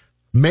 Absolutely.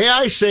 May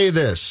I say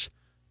this?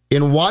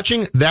 In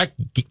watching that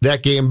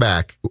game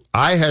back,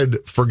 I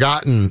had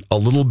forgotten a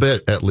little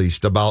bit, at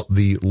least, about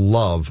the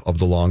love of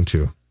the long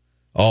two.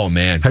 Oh,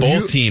 man. Have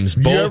both teams.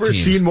 You ever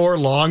seen more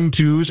long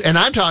twos? And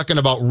I'm talking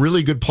about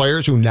really good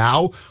players who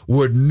now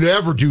would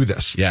never do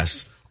this.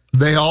 Yes.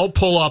 They all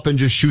pull up and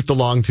just shoot the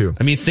long two.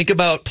 I mean, think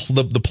about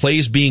the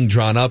plays being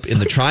drawn up in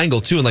the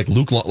triangle, too. And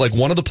like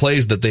one of the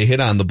plays that they hit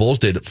on, the Bulls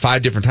did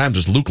 5 different times,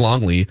 was Luke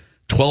Longley,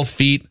 12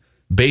 feet,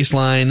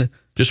 baseline,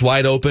 just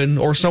wide open,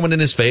 or someone in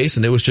his face,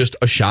 and it was just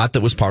a shot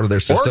that was part of their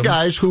system. Or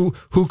guys who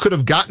could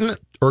have gotten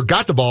or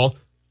got the ball,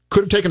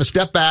 could have taken a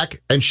step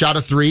back and shot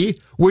a 3,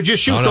 would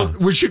just shoot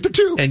the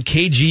 2. And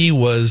KG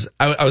was,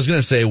 I was going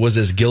to say was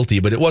as guilty,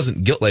 but it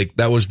wasn't guilt. Like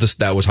that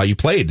was how you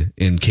played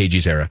in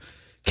KG's era.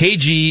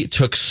 KG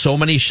took so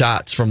many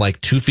shots from like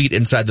 2 feet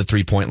inside the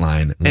 3-point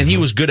line, and he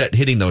was good at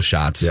hitting those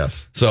shots.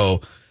 Yes.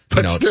 So,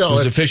 still, it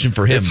was efficient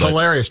for him. It's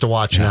hilarious to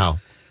watch now.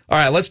 All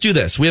right, let's do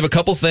this. We have a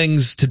couple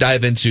things to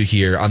dive into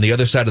here on the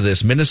other side of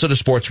this Minnesota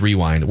Sports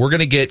Rewind. We're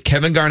going to get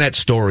Kevin Garnett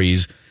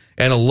stories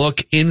and a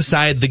look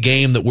inside the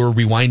game that we're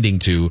rewinding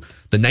to,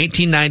 the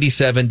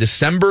 1997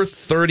 December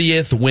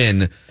 30th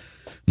win.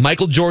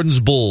 Michael Jordan's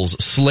Bulls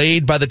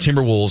slayed by the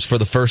Timberwolves for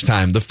the first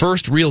time, the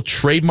first real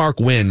trademark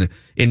win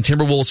in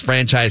Timberwolves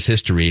franchise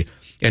history.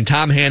 And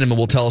Tom Hanneman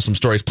will tell us some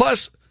stories.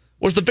 Plus,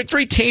 was the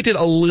victory tainted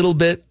a little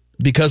bit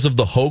because of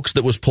the hoax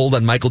that was pulled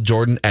on Michael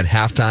Jordan at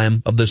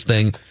halftime of this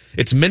thing?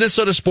 It's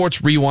Minnesota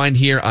Sports Rewind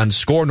here on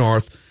Score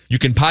North. You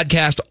can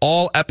podcast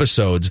all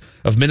episodes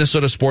of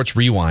Minnesota Sports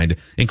Rewind,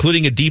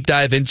 including a deep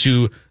dive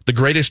into the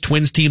greatest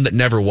Twins team that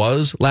never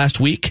was last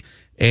week,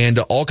 and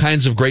all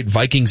kinds of great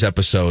Vikings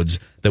episodes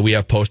that we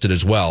have posted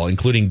as well,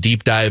 including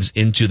deep dives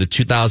into the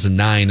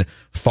 2009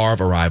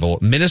 Favre arrival.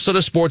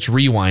 Minnesota Sports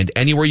Rewind,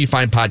 anywhere you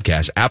find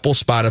podcasts, Apple,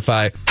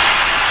 Spotify. 92-89,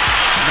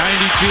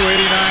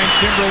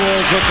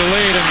 Timberwolves with the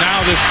lead, and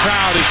now this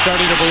crowd is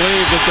starting to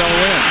believe that they'll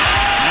win.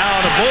 Now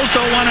the Bulls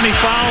don't want any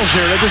fouls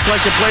here. They just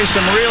like to play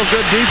some real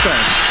good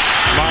defense.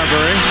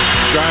 Marbury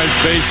drives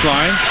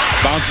baseline,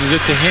 bounces it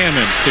to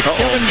Hammonds, to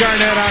Kevin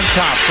Garnett on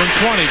top from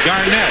 20.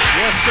 Garnett.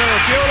 Yes, sir.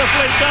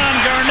 Beautifully done.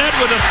 Garnett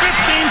with a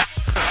 15.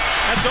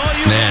 That's all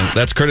you want.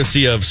 That's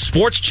courtesy of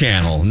Sports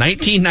Channel,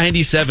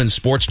 1997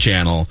 Sports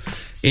Channel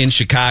in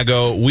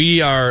Chicago.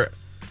 We are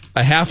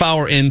a half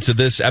hour into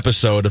this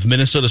episode of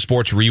Minnesota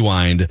Sports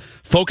Rewind,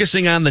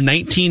 focusing on the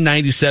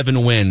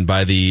 1997 win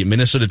by the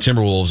Minnesota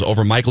Timberwolves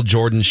over Michael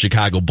Jordan's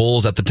Chicago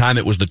Bulls. At the time,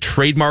 it was the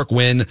trademark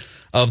win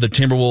of the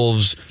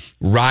Timberwolves'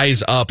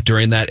 rise up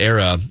during that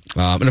era.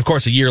 And of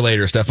course, a year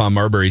later, Stephon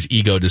Marbury's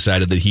ego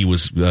decided that he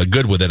was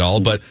good with it all.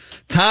 But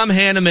Tom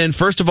Hanneman,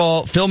 first of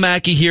all, Phil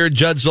Mackey here,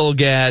 Judd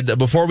Zulgad.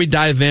 Before we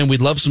dive in,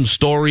 we'd love some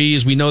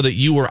stories. We know that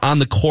you were on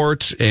the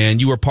court and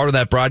you were part of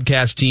that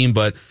broadcast team,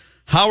 but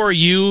how are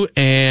you?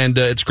 And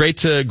it's great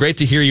to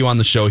hear you on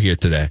the show here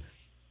today.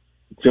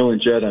 Phil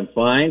and Judd, I'm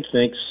fine.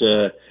 Thanks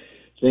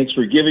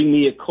for giving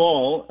me a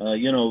call.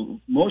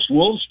 Most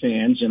Wolves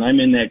fans, and I'm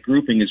in that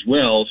grouping as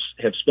well,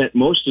 have spent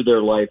most of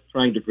their life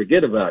trying to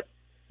forget about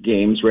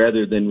games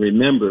rather than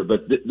remember.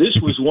 But this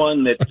was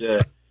one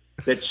that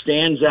that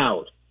stands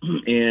out,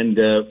 and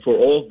for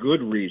all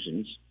good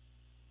reasons.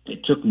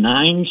 It took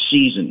 9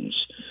 seasons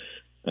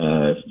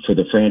for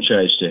the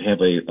franchise to have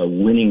a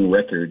winning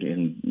record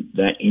in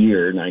that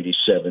year,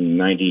 97,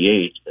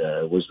 98,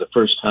 was the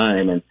first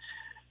time. And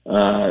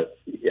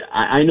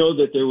I know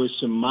that there was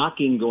some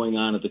mocking going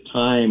on at the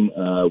time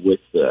with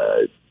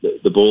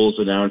the Bulls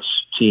announce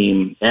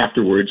team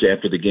afterwards,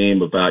 after the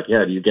game, about,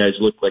 you guys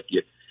look like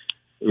you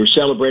were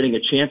celebrating a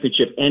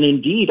championship. And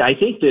indeed, I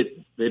think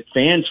that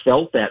fans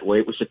felt that way.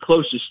 It was the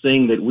closest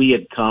thing that we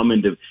had come,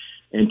 and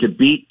to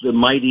beat the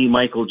mighty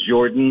Michael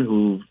Jordan,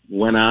 who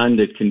went on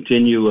to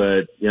continue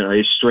a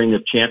string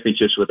of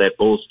championships with that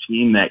Bulls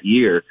team that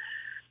year,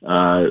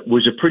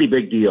 was a pretty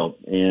big deal.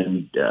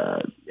 And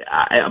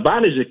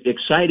about as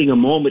exciting a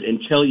moment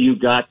until you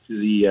got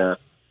to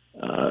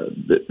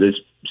the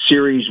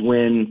series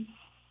win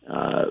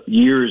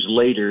years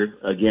later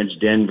against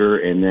Denver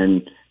and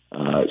then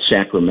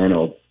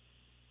Sacramento.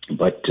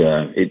 But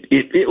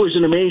it was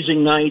an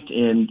amazing night,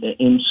 and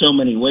in so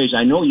many ways.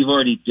 I know you've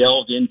already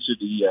delved into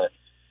the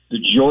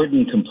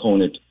Jordan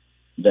component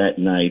that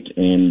night,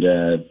 and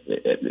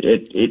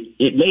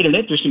it made it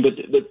interesting.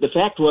 But the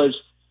fact was,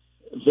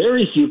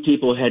 very few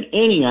people had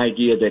any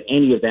idea that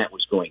any of that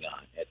was going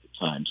on at the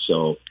time.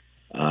 So,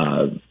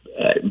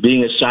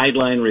 being a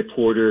sideline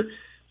reporter,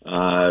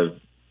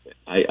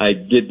 I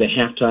did the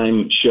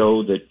halftime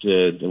show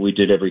that we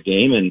did every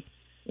game,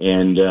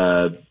 and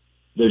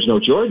there's no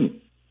Jordan.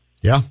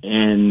 Yeah.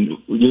 And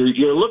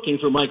you're looking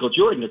for Michael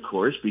Jordan, of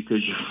course,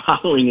 because you're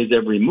following his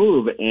every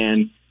move.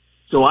 And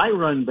so I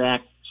run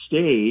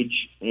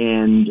backstage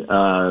and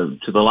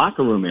to the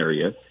locker room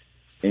area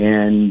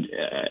and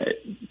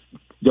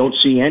don't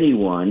see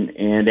anyone.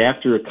 And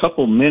after a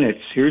couple minutes,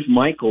 here's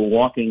Michael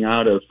walking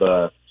out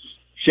of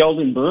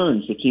Sheldon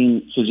Burns, the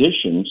team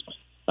physician's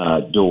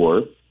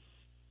door.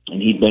 And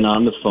he'd been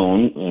on the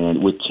phone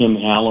and with Tim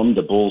Hallam,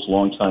 the Bulls'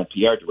 longtime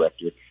PR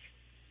director.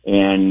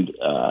 And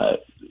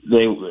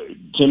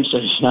Tim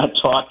said he's not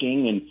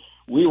talking, and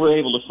we were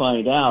able to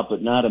find out,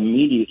 but not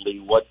immediately,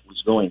 what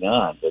was going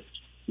on. But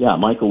yeah,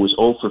 Michael was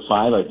 0 for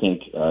 5, I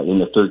think, in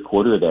the third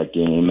quarter of that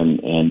game,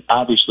 and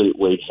obviously it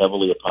weighed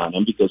heavily upon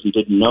him because he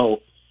didn't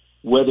know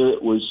whether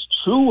it was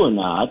true or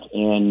not,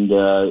 and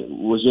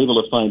was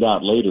able to find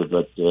out later.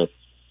 But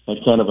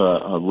had kind of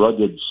a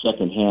rugged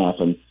second half,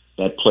 and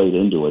that played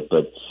into it.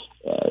 But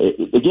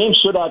the game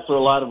stood out for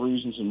a lot of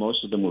reasons, and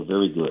most of them were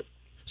very good.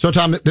 So,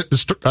 Tom,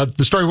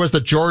 the story was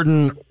that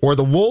Jordan or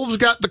the Wolves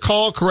got the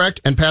call,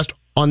 correct, and passed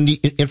on the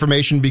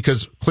information,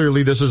 because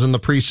clearly this is in the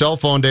pre-cell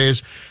phone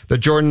days, that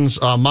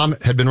Jordan's mom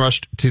had been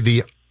rushed to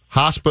the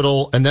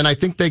hospital, and then I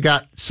think they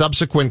got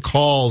subsequent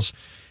calls.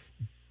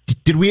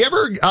 Did we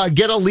ever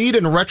get a lead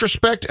in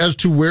retrospect as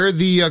to where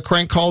the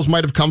crank calls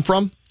might have come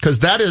from? Because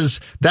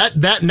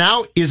that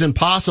now is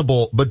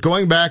impossible, but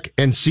going back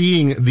and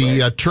seeing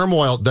the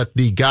turmoil that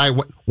the guy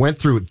went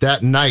through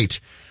that night,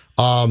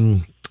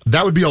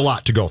 that would be a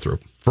lot to go through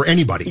for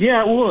anybody.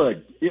 Yeah,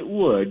 it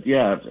would.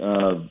 Yeah.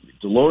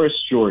 Dolores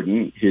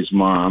Jordan, his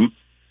mom,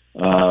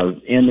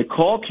 and the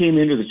call came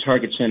into the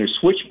Target Center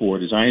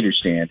switchboard, as I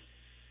understand,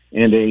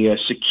 and a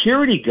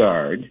security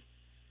guard,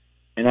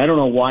 and I don't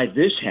know why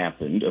this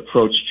happened,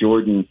 approached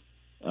Jordan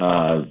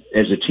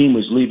as the team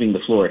was leaving the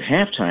floor at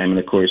halftime, and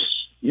of course,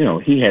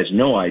 he has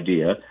no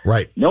idea.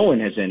 Right. No one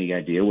has any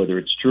idea whether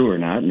it's true or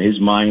not, and his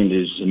mind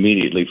is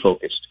immediately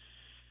focused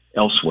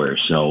elsewhere.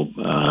 So,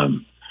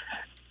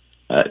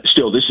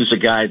 still, this is a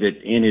guy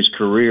that in his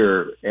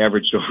career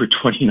averaged over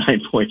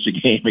 29 points a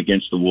game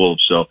against the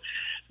Wolves. So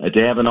to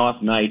have an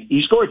off night,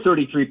 he scored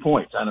 33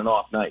 points on an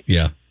off night.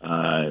 Yeah.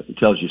 It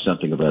tells you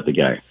something about the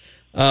guy.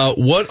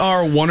 What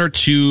are one or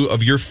two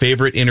of your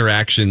favorite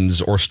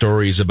interactions or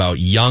stories about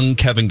young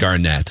Kevin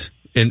Garnett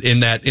in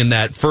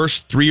that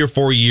first 3 or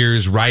 4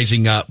 years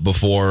rising up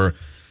before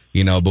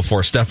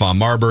Stephon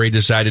Marbury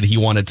decided he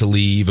wanted to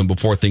leave and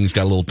before things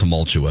got a little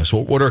tumultuous?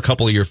 What are a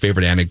couple of your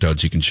favorite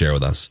anecdotes you can share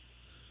with us?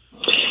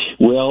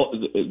 Well,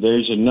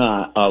 there's a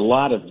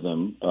lot of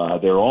them.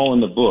 They're all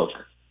in the book,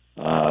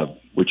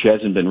 which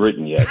hasn't been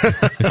written yet.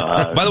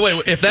 By the way,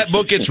 if that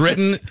book gets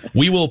written,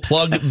 we will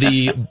plug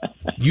the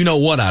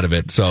you-know-what out of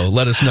it, so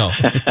let us know.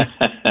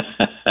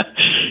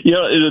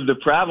 The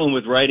problem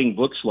with writing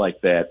books like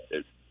that,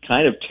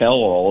 kind of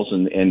tell-alls,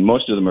 and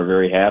most of them are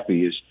very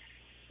happy, is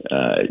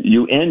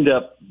you end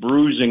up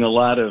bruising a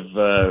lot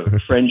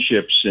of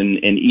friendships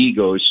and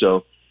egos,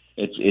 so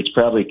it's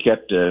probably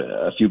kept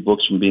a few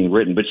books from being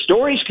written. But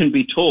stories can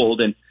be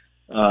told, and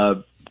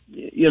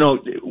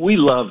we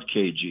loved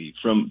KG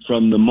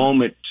from the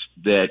moment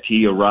that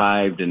he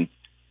arrived, and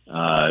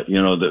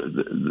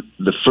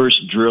the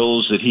first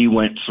drills that he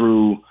went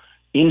through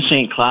in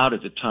St. Cloud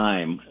at the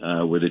time,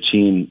 where the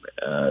team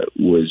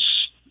was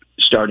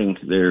starting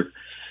their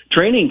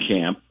training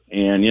camp,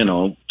 and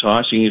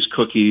tossing his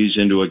cookies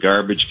into a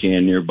garbage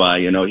can nearby.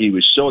 He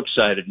was so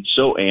excited and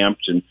so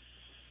amped, and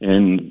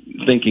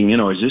thinking,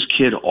 is this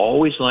kid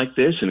always like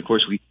this? And of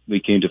course, we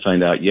came to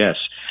find out, yes.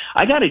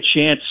 I got a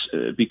chance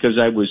because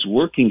I was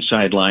working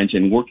sidelines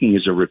and working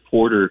as a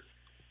reporter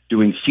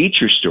doing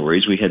feature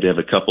stories. We had to have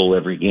a couple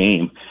every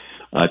game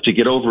to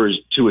get over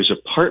to his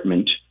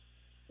apartment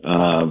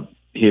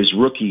his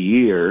rookie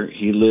year,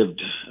 he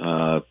lived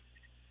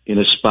in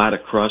a spot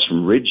across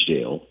from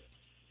Ridgedale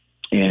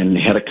and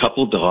had a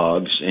couple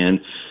dogs.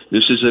 And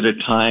this is at a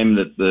time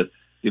that the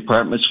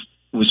apartment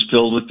was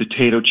filled with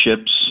potato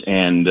chips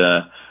and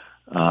a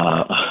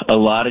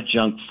lot of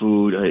junk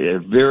food. A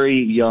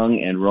very young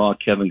and raw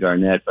Kevin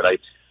Garnett, but I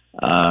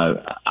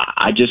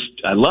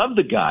love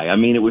the guy. I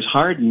mean, it was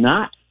hard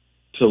not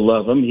to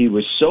love him. He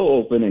was so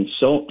open and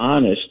so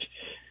honest.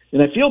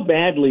 And I feel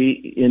badly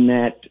in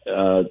that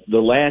the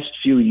last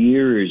few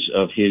years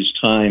of his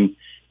time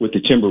with the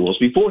Timberwolves,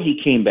 before he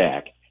came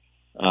back,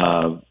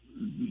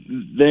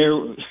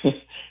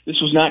 this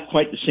was not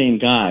quite the same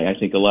guy, I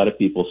think a lot of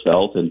people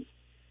felt. And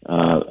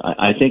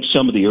I think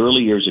some of the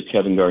early years of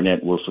Kevin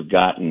Garnett were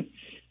forgotten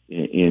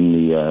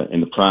in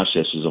the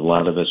processes. A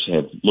lot of us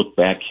have looked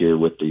back here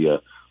with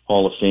the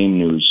Hall of Fame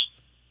news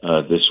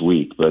this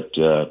week. But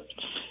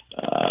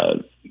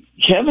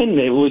Kevin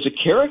was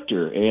a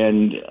character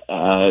and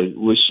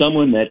was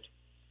someone that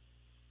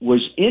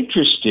was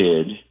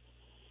interested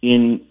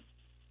in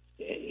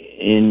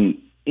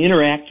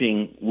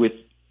interacting with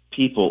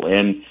people,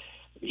 and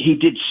he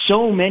did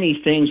so many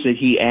things that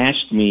he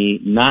asked me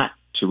not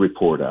to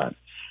report on,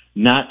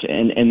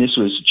 and this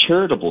was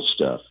charitable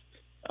stuff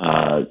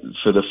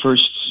for the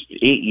first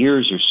 8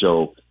 years or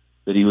so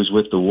that he was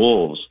with the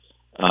Wolves.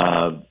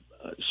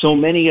 So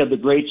many of the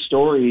great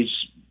stories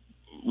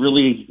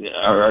really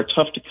are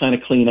tough to kind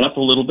of clean up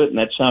a little bit, and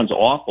that sounds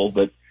awful,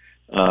 but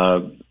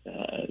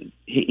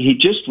he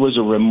just was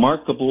a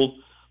remarkable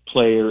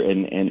player,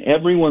 and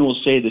everyone will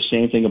say the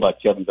same thing about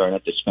Kevin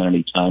Garnett that spent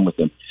any time with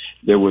him.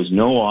 There was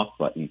no off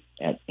button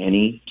at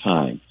any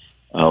time,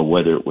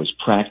 whether it was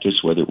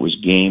practice, whether it was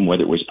game,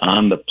 whether it was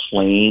on the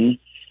plane.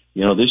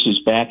 You know, this is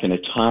back in a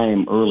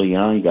time early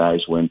on,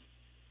 guys, when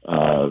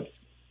the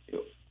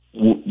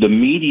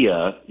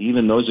media,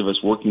 even those of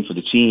us working for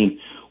the team,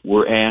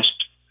 were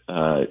asked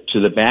to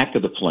the back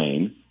of the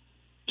plane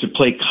to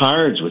play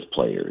cards with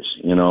players,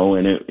 you know,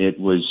 and it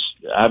was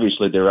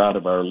obviously they're out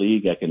of our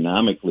league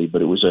economically,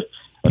 but it was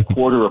a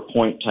quarter a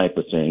point type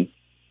of thing.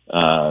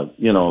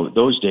 You know,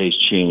 those days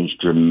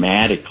changed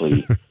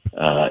dramatically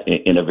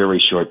in a very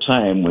short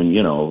time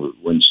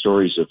when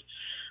stories of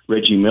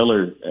Reggie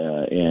Miller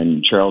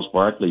and Charles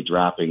Barkley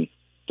dropping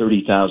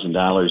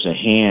 $30,000 a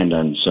hand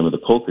on some of the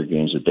poker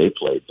games that they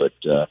played. But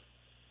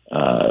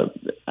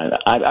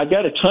I've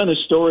got a ton of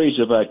stories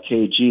about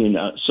KG, and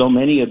so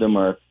many of them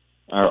are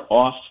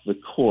off the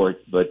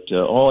court, but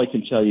all I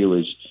can tell you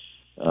is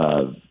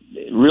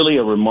really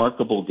a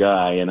remarkable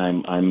guy, and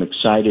I'm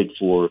excited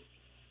for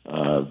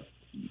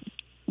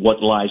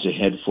what lies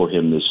ahead for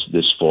him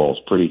this fall.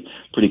 It's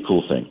pretty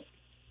cool thing.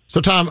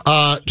 So, Tom,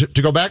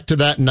 to go back to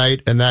that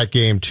night and that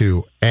game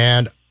too,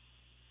 and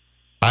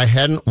I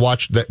hadn't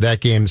watched that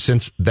game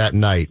since that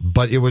night,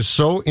 but it was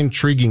so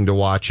intriguing to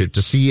watch it,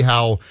 to see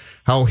how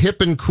hip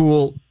and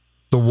cool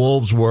the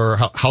Wolves were,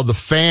 how the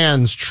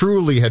fans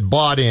truly had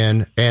bought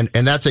in, and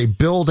that's a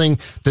building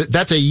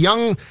that's a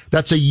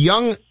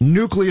young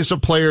nucleus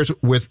of players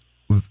with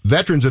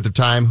veterans at the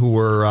time who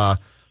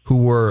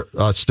were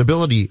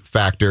stability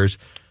factors.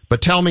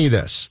 But tell me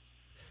this.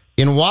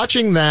 In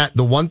watching that,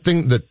 the one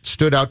thing that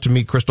stood out to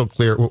me crystal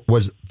clear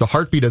was the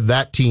heartbeat of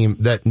that team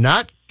that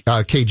not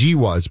KG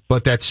was,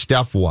 but that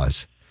Steph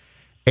was.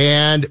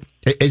 And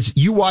as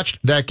you watched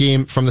that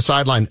game from the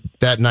sideline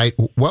that night,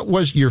 what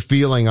was your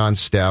feeling on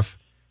Steph?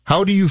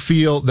 How do you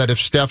feel that if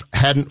Steph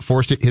hadn't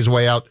forced it his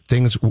way out,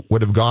 things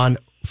would have gone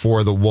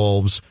for the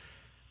Wolves?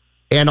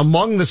 And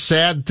among the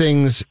sad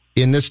things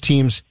in this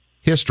team's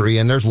history,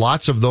 and there's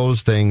lots of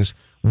those things,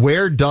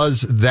 where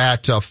does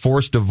that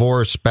forced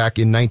divorce back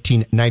in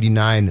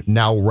 1999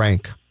 now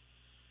rank?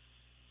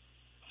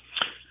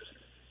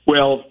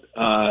 Well,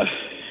 I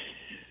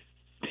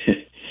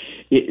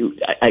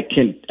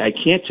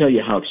can't tell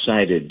you how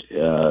excited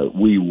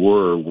we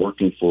were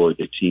working for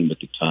the team at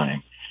the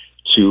time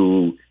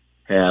to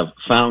have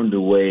found a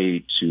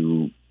way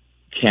to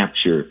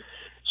capture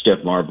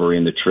Steph Marbury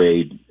in the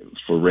trade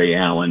for Ray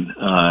Allen.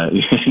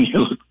 And you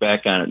look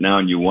back on it now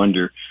and you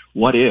wonder,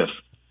 what if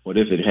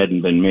it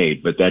hadn't been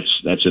made? But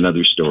that's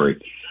another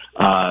story.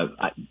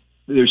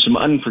 There's some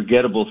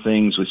unforgettable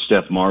things with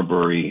Steph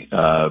Marbury.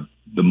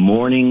 The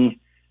morning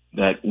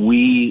that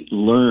we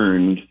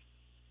learned,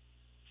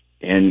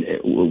 and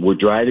we're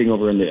driving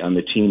over on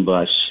the team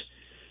bus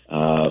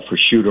for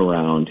shoot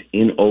around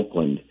in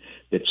Oakland,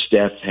 that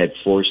Steph had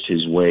forced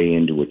his way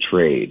into a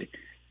trade.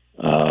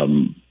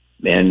 And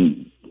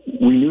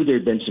we knew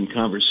there'd been some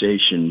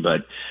conversation,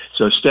 but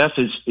so Steph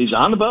is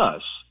on the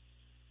bus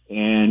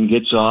and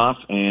gets off,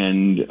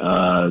 and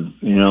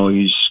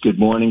he's good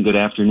morning, good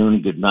afternoon,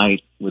 and good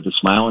night with a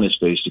smile on his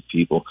face to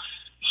people.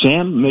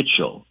 Sam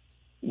Mitchell,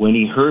 when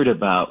he heard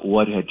about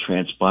what had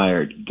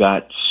transpired,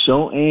 got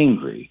so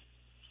angry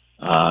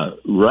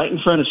right in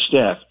front of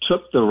Steph,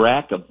 took the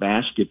rack of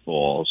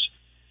basketballs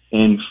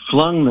and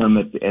flung them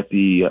at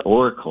the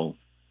Oracle,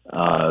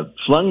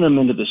 flung them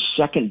into the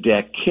second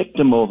deck, kicked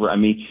them over. I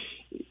mean,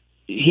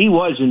 he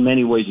was in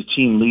many ways a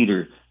team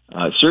leader,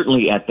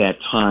 certainly at that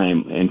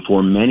time and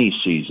for many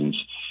seasons.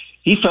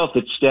 he felt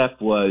that Steph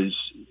was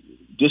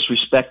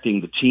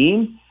disrespecting the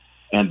team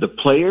and the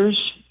players,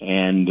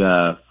 and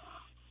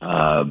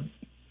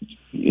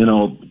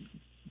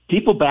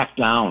people backed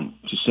down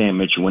to Sam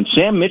Mitchell. When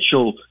Sam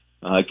Mitchell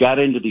got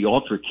into the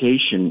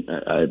altercation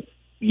a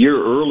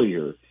year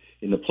earlier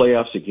in the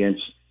playoffs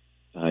against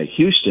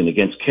Houston,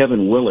 against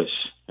Kevin Willis,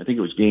 I think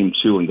it was Game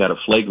 2, and got a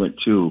flagrant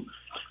 2.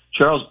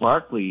 Charles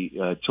Barkley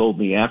told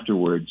me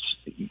afterwards,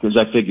 because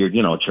I figured,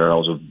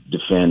 Charles would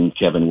defend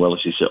Kevin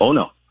Willis. He said, "Oh,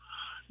 no,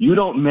 you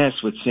don't mess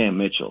with Sam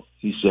Mitchell."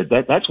 He said,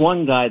 that's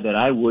one guy that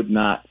I would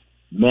not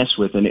mess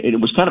with. And it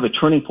was kind of a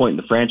turning point in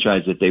the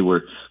franchise that they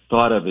were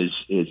thought of as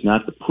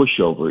not the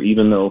pushover,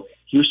 even though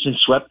Houston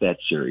swept that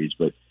series.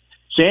 But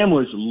Sam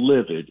was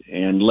livid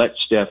and let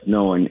Steph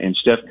know, and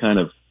Steph kind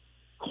of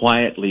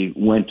quietly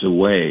went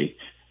away.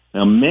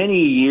 Now,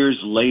 many years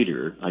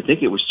later, I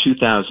think it was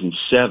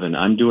 2007,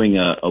 I'm doing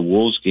a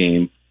Wolves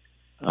game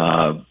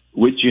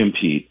with Jim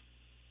Pete,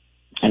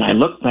 and I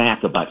look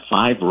back about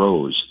 5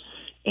 rows,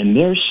 and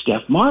there's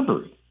Steph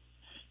Marbury.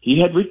 He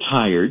had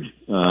retired,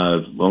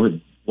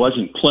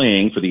 wasn't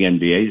playing for the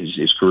NBA.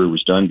 His career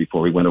was done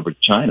before he went over to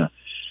China.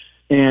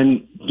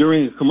 And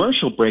during a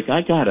commercial break,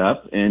 I got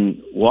up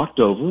and walked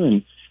over,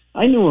 and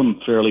I knew him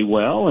fairly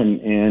well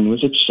and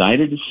was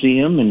excited to see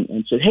him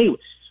and said, "Hey,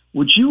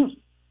 would you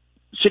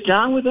sit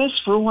down with us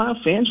for a while?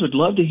 Fans would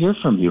love to hear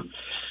from you."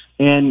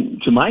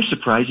 And to my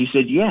surprise, he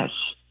said yes.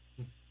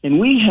 And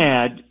we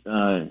had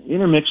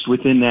intermixed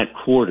within that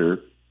quarter,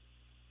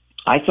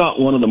 I thought,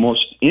 one of the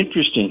most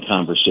interesting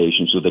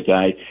conversations with a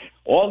guy.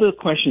 All the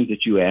questions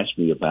that you asked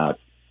me about,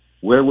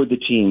 where would the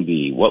team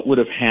be? What would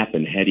have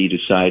happened had he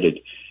decided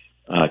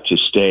to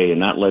stay and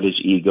not let his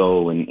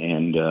ego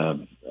and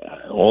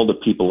all the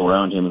people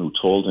around him who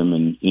told him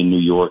in New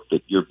York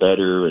that you're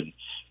better and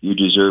you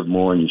deserve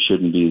more and you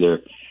shouldn't be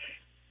there.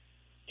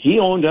 He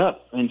owned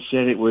up and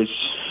said it was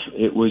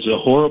a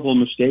horrible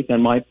mistake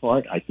on my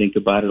part. I think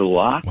about it a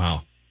lot.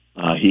 Wow.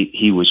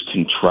 He was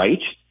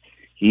contrite.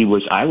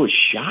 I was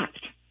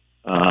shocked.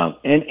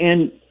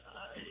 And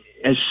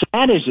as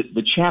sad as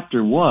the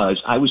chapter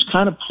was, I was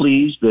kind of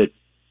pleased that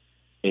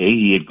A,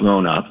 he had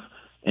grown up,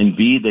 and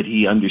B, that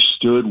he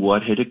understood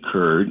what had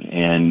occurred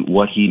and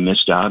what he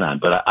missed out on.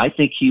 But I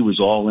think he was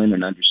all in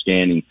and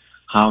understanding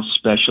how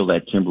special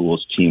that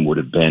Timberwolves team would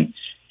have been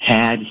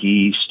had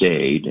he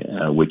stayed,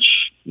 which,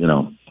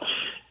 you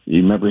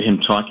remember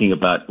him talking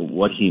about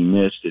what he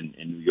missed in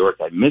New York.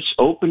 I miss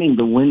opening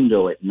the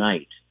window at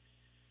night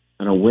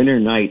on a winter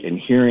night and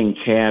hearing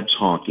cabs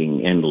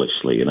honking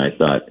endlessly. And I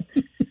thought,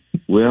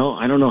 well,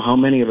 I don't know how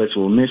many of us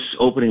will miss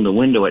opening the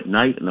window at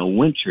night in a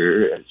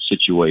winter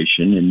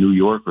situation in New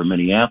York or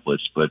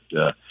Minneapolis, but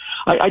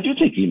I do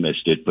think he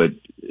missed it, but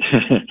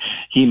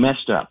he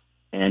messed up.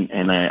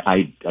 And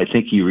I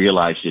think he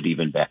realized it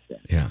even back then.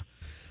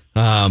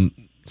 Yeah.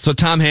 So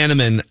Tom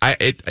Hanneman,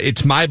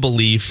 it's my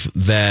belief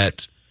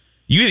that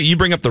you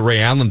bring up the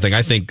Ray Allen thing.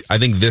 I think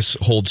this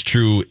holds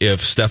true if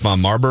Stephon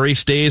Marbury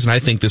stays, and I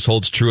think this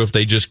holds true if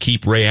they just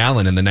keep Ray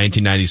Allen in the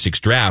 1996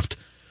 draft.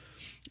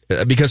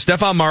 Because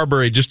Stephon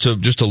Marbury, just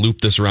to loop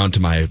this around to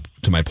my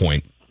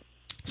point,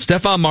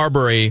 Stephon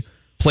Marbury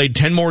played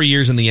 10 more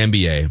years in the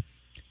NBA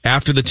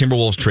after the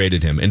Timberwolves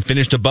traded him and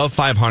finished above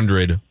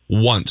 500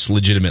 once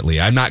legitimately.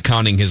 I'm not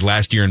counting his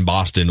last year in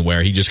Boston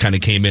where he just kind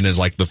of came in as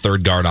like the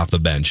third guard off the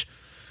bench.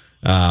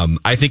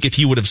 I think if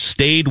he would have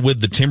stayed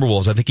with the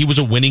Timberwolves, I think he was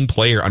a winning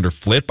player under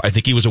Flip. I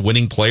think he was a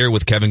winning player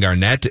with Kevin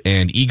Garnett,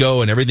 and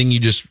ego and everything you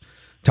just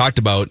talked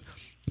about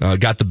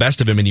got the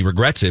best of him, and he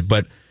regrets it.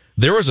 But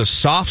there was a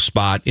soft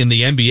spot in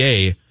the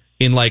NBA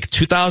in like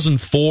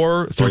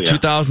 2004 through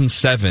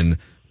 2007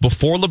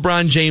 before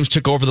LeBron James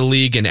took over the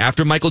league and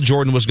after Michael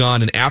Jordan was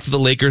gone and after the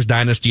Lakers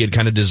dynasty had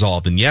kind of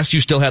dissolved. And yes, you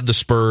still had the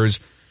Spurs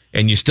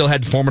and you still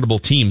had formidable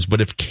teams, but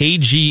if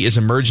KG is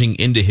emerging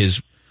into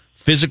his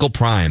physical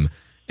prime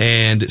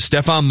and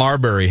Stephon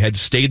Marbury had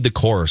stayed the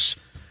course,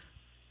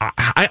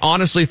 I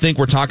honestly think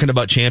we're talking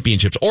about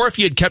championships. Or if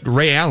you had kept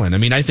Ray Allen, I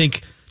mean, I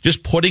think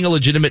just putting a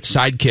legitimate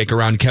sidekick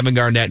around Kevin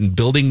Garnett and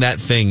building that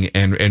thing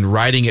and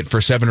riding it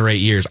for 7 or 8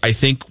 years, I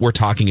think we're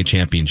talking a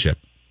championship.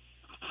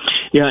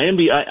 Yeah,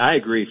 I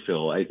agree,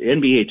 Phil.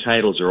 NBA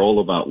titles are all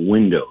about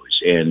windows,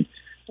 and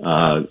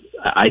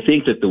I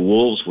think that the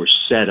Wolves were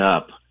set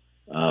up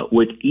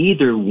with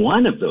either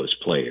one of those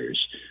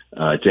players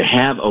to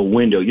have a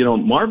window. You know,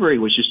 Marbury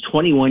was just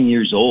 21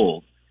 years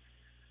old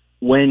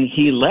when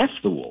he left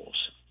the Wolves.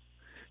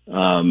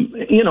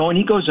 And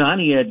he goes on.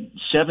 He had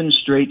 7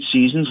 straight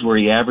seasons where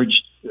he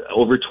averaged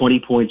over 20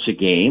 points a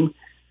game,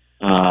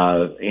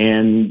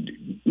 and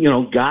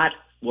got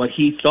what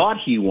he thought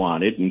he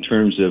wanted in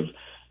terms of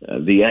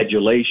the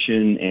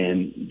adulation,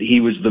 and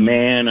he was the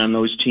man on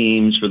those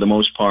teams for the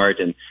most part.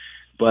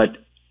 But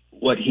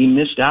what he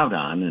missed out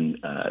on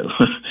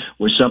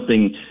was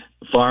something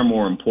far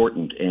more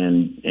important,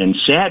 and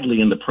sadly,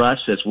 in the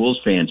process, Wolves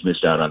fans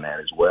missed out on that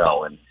as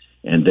well,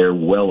 and they're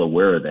well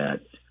aware of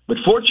that. But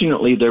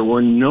fortunately, there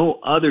were no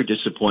other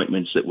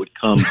disappointments that would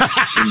come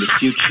in the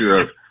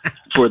future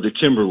for the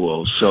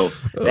Timberwolves. So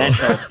that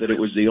helped that it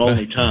was the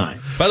only time.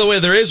 By the way,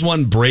 there is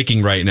one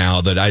breaking right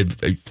now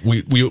that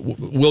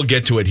we'll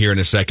get to it here in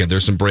a second.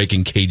 There's some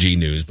breaking KG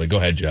news, but go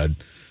ahead, Judd.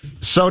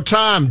 So,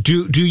 Tom,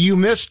 do you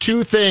miss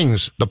two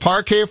things? The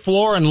parquet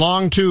floor and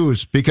long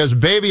twos? Because,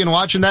 baby, in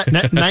watching that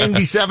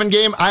 97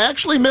 game, I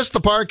actually missed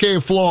the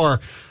parquet floor,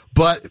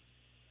 but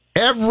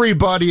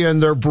everybody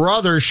and their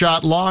brother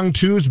shot long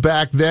twos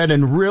back then,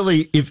 and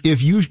really,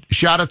 if you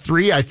shot a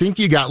three, I think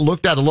you got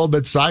looked at a little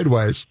bit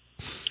sideways.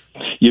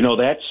 You know,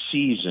 that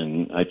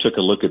season, I took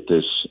a look at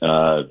this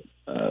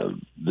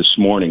this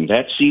morning.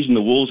 That season,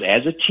 the Wolves,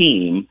 as a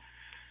team,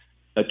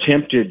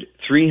 attempted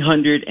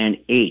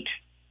 308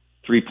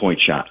 three-point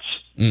shots.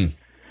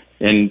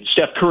 And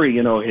Steph Curry,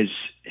 you know,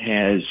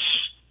 has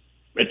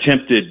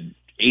attempted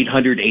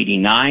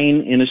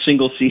 889 in a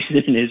single season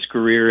in his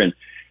career. And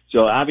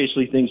so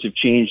obviously things have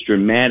changed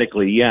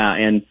dramatically. Yeah,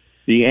 and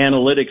the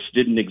analytics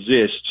didn't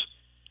exist,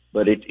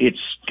 but it's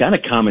kind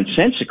of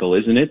commonsensical,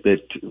 isn't it,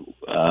 that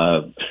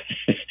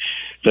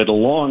that a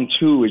long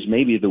two is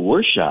maybe the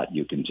worst shot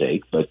you can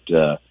take, but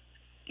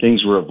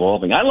things were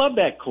evolving. I love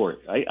that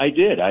court. I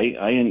did.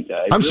 I'm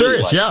really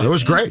serious. Yeah, it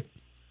was great.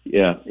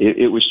 Yeah,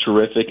 it was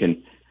terrific,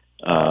 and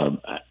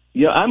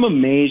I'm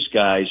amazed,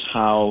 guys,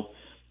 how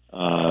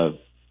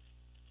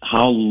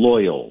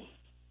loyal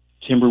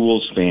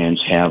Timberwolves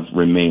fans have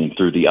remained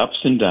through the ups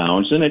and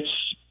downs, and it's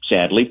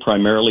sadly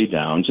primarily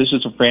downs. This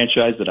is a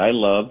franchise that I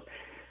love.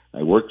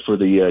 I worked for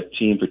the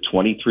team for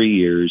 23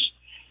 years.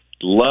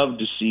 Love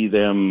to see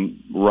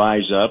them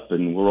rise up,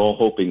 and we're all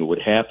hoping it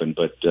would happen,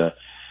 but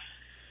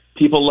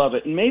people love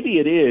it, and maybe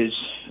it is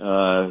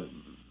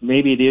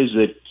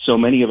that so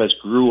many of us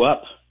grew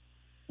up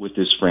with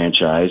this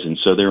franchise, and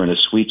so they're in a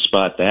sweet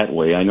spot that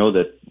way. I know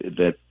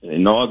that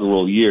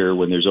inaugural year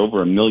when there's over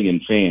 1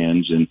 million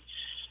fans and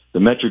the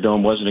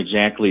Metrodome wasn't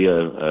exactly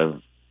a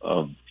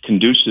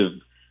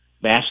conducive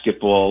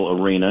basketball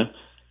arena,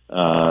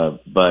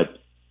 but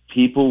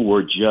people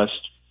were just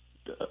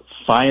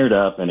fired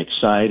up and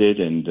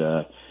excited, and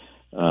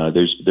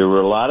there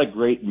were a lot of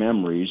great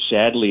memories.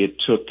 Sadly, it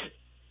took,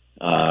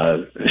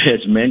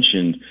 as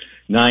mentioned,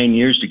 9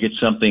 years to get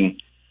something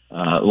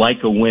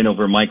like a win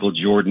over Michael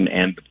Jordan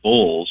and the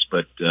Bulls.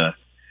 But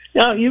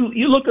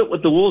you look at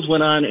what the Wolves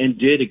went on and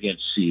did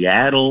against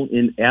Seattle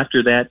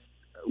after that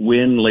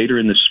win later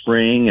in the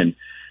spring, and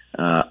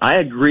I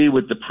agree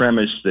with the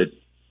premise that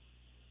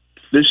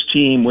this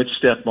team, with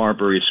Steph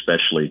Marbury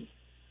especially,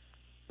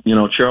 you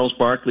know, Charles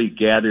Barkley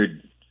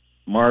gathered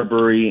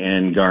Marbury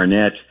and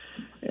Garnett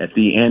at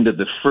the end of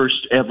the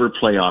first ever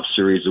playoff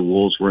series the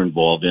Wolves were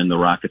involved in. The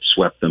Rockets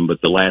swept them,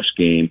 but the last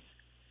game,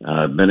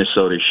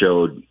 Minnesota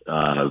showed,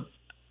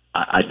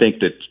 I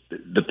think that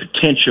the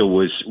potential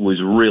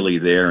was really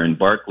there, and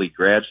Barkley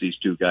grabs these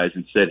two guys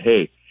and said,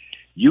 hey,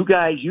 you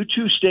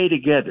two stay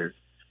together.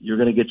 You're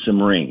going to get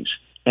some rings.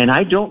 And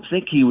I don't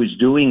think he was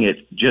doing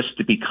it just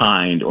to be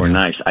kind or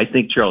nice. I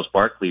think Charles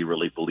Barkley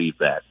really believed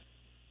that.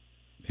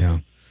 Yeah.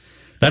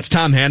 That's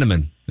Tom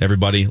Hanneman,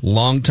 everybody.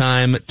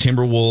 Longtime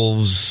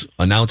Timberwolves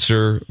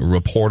announcer,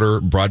 reporter,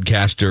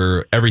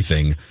 broadcaster,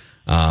 everything.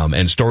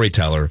 And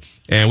storyteller.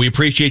 And we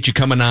appreciate you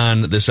coming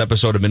on this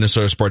episode of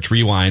Minnesota Sports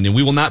Rewind. And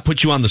we will not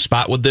put you on the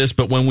spot with this,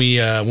 but when we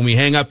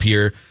hang up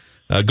here,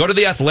 go to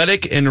The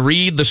Athletic and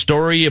read the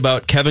story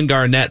about Kevin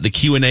Garnett, the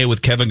Q&A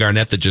with Kevin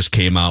Garnett that just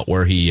came out,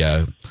 where he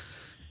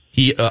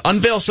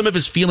unveils some of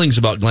his feelings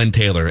about Glenn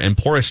Taylor, and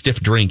pour a stiff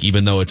drink,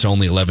 even though it's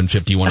only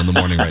 11:51 in the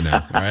morning right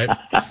now. All right.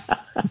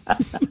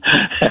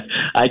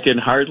 I can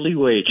hardly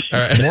wait. All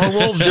right. More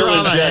Wolves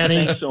drama,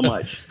 Hanny. Thanks so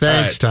much.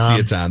 Thanks, Tom. Tom. See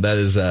you, Tom. That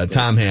is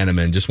Tom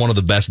Hanneman, just one of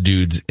the best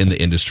dudes in the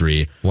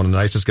industry. One of the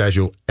nicest guys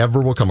you'll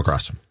ever will come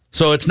across.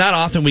 So it's not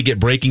often we get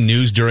breaking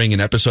news during an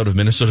episode of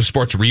Minnesota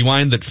Sports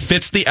Rewind that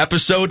fits the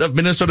episode of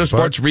Minnesota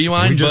Sports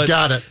Rewind. We just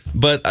got it.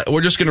 But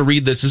we're just going to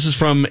read this. This is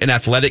from an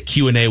Athletic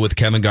Q&A with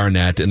Kevin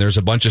Garnett, and there's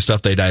a bunch of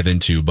stuff they dive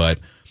into. But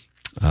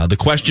the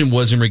question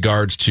was in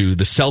regards to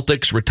the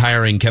Celtics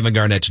retiring Kevin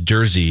Garnett's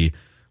jersey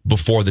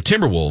before the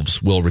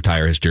Timberwolves will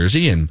retire his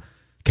jersey. And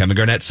Kevin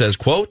Garnett says,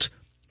 quote,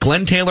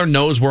 Glenn Taylor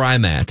knows where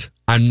I'm at.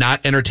 I'm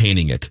not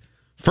entertaining it.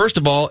 First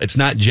of all, it's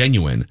not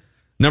genuine.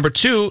 Number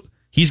two,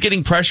 he's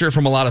getting pressure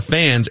from a lot of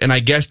fans and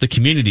I guess the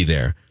community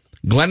there.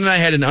 Glenn and I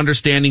had an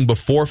understanding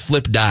before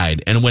Flip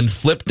died, and when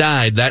Flip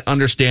died, that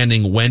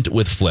understanding went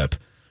with Flip.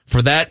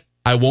 For that,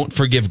 I won't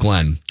forgive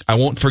Glenn. I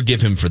won't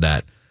forgive him for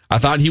that. I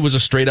thought he was a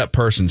straight-up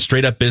person,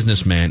 straight-up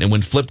businessman, and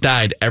when Flip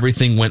died,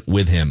 everything went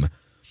with him.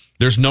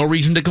 There's no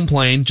reason to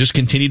complain. Just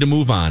continue to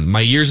move on. My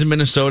years in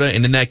Minnesota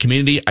and in that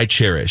community, I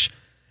cherish.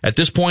 At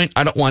this point,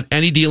 I don't want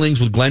any dealings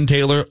with Glenn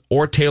Taylor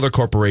or Taylor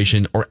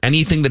Corporation or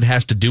anything that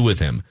has to do with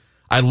him.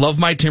 I love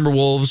my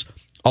Timberwolves.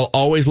 I'll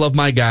always love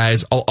my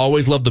guys. I'll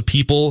always love the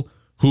people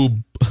who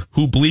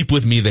bleep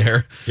with me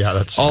there. Yeah,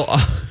 that's...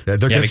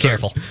 be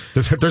careful.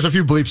 There's a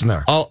few bleeps in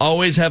there. I'll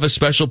always have a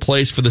special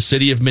place for the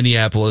city of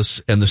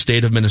Minneapolis and the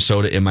state of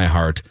Minnesota in my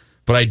heart.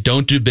 But I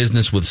don't do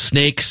business with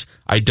snakes.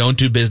 I don't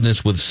do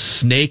business with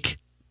snake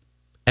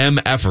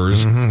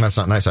MFers. That's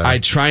not nice. I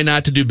try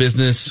not to do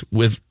business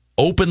with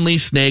openly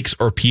snakes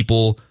or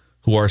people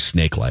who are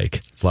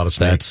snake-like. It's a lot of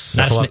snakes.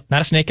 Not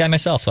a snake guy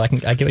myself, so I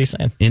get what you're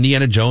saying.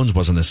 Indiana Jones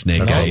wasn't a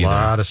snake guy either. A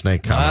lot of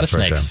snake comments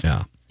right there.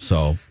 Yeah.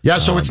 So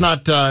it's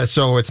not going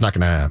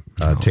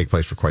to take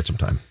place for quite some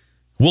time.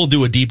 We'll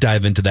do a deep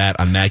dive into that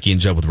on Mackie and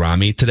Judd with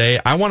Rami today.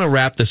 I want to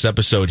wrap this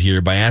episode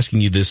here by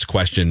asking you this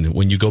question.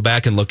 When you go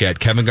back and look at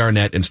Kevin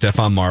Garnett and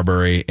Stephon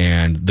Marbury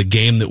and the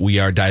game that we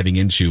are diving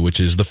into, which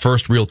is the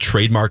first real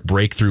trademark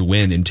breakthrough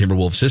win in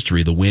Timberwolves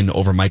history, the win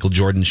over Michael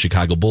Jordan's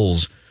Chicago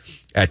Bulls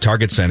at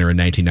Target Center in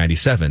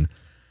 1997.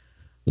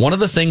 One of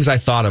the things I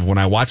thought of when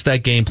I watched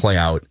that game play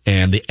out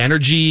and the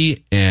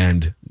energy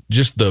and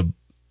just the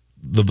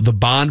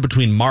bond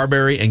between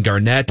Marbury and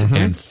Garnett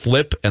and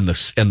Flip and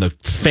the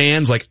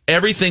fans, like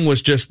everything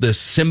was just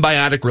this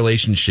symbiotic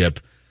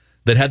relationship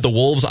that had the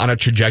Wolves on a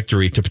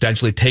trajectory to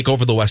potentially take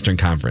over the Western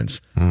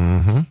Conference.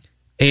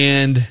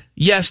 And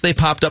yes, they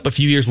popped up a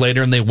few years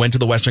later and they went to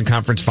the Western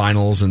Conference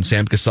Finals and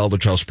Sam Cassell,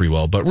 Latrell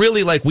Sprewell. But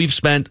really, like, we've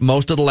spent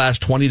most of the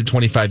last 20 to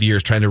 25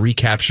 years trying to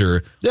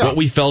recapture what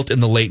we felt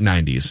in the late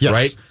 90s,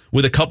 right?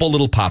 With a couple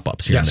little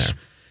pop-ups here and there.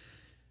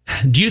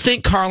 Do you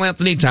think Karl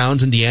Anthony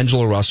Towns and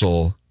D'Angelo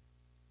Russell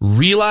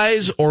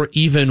realize or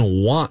even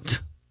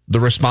want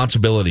the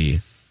responsibility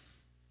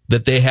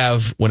that they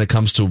have when it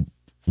comes to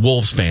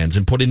Wolves fans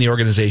and putting the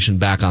organization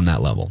back on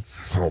that level?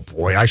 Oh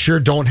boy, I sure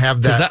don't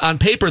have that. Because on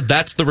paper,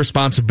 that's the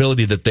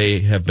responsibility that they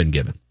have been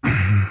given.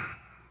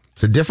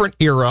 It's a different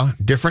era,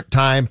 different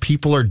time.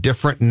 People are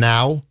different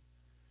now.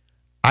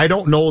 I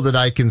don't know that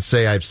I can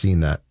say I've seen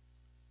that.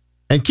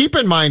 And keep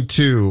in mind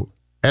too,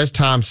 as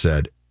Tom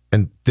said,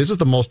 and this is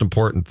the most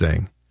important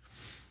thing,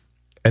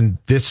 and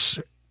this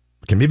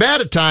can be bad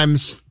at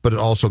times, but it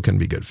also can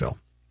be good, Phil.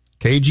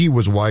 KG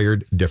was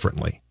wired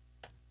differently.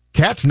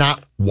 Cat's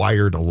not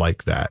wired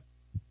like that.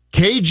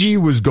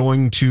 KG was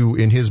going to,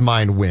 in his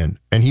mind, win,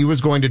 and he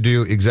was going to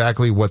do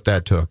exactly what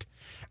that took.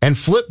 And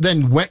Flip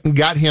then went and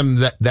got him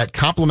that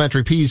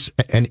complimentary piece,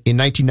 and in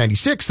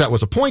 1996, that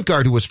was a point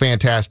guard who was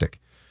fantastic.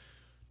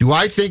 Do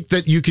I think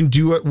that you can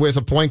do it with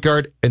a point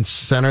guard and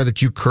center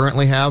that you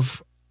currently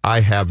have?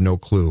 I have no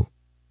clue.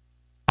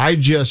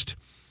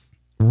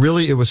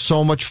 Really, it was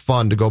so much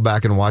fun to go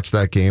back and watch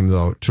that game,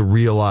 though, to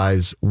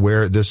realize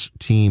where this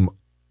team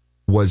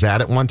was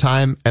at one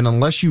time. And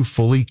unless you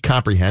fully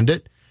comprehend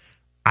it,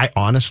 I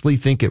honestly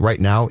think right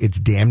now it's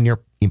damn near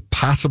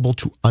impossible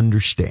to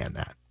understand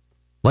that.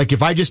 Like,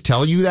 if I just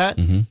tell you that,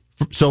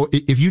 so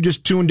if you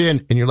just tuned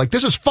in and you're like,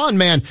 this is fun,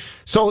 man.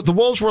 So the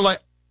Wolves were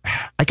like,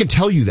 I can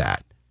tell you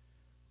that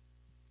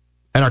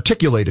and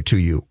articulate it to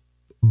you,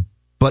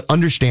 but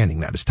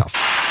understanding that is tough.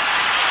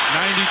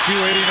 92-89,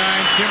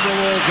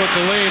 Timberwolves with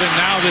the lead, and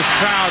now this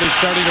crowd is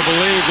starting to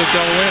believe that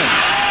they'll win.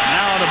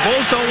 Now the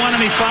Bulls don't want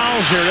any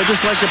fouls here. They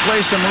just like to play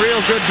some real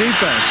good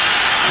defense.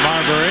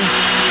 Marbury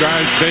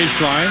drives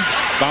baseline,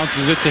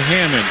 bounces it to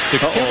Hammonds,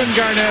 to Kevin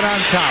Garnett on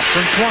top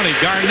from 20.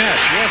 Garnett.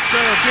 Yes,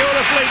 sir.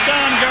 Beautifully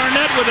done.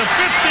 Garnett with a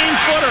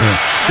 15-footer.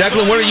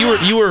 Declan, what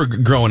you were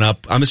growing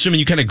up, I'm assuming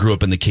you kind of grew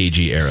up in the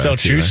KG era. So,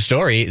 true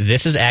story,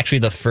 this is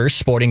actually the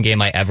first sporting game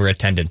I ever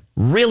attended.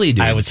 Really,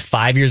 dude? I was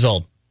 5 years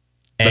old.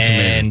 That's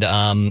amazing.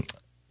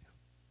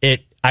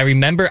 And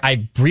I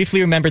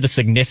briefly remember the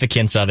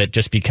significance of it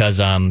just because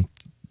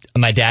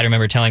my dad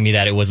remembered telling me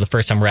that it was the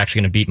first time we're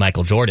actually going to beat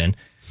Michael Jordan.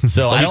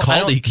 So he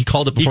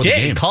called it before the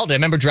game. He called it. I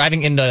remember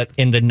driving in the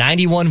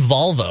 91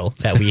 Volvo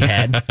that we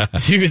had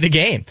to the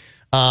game.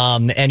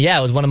 And yeah,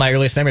 it was one of my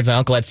earliest memories. My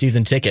uncle had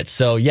season tickets.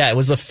 So yeah, it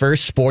was the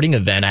first sporting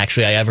event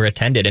actually I ever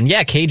attended. And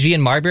yeah, KG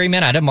and Marbury,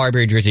 man, I had a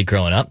Marbury jersey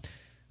growing up.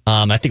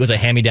 I think it was a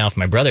hand-me-down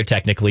from my brother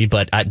technically,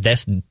 but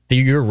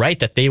you're right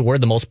that they were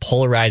the most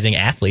polarizing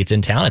athletes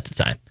in town at the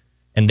time.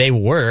 And they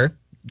were,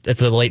 for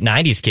the late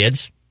 90s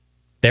kids,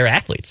 they're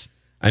athletes.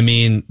 I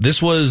mean,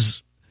 this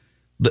was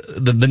the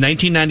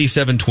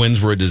 1997 Twins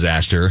were a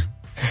disaster.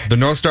 The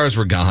North Stars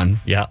were gone.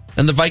 Yeah.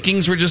 And the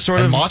Vikings were just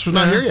sort of... Moss was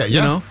not here yet.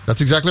 Yeah, you know? That's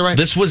exactly right.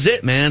 This was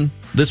it, man.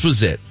 This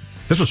was it.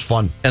 This was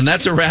fun. And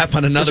that's a wrap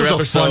on another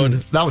episode.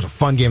 That was a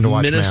fun game to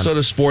watch,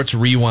 Minnesota Sports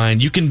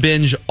Rewind. You can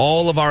binge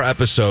all of our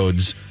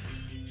episodes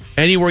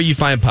anywhere you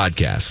find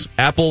podcasts.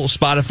 Apple,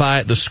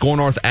 Spotify, the Score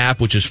North app,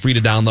 which is free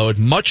to download.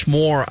 Much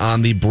more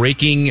on the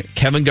breaking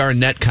Kevin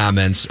Garnett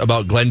comments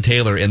about Glenn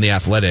Taylor in The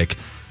Athletic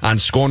on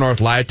Score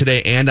North Live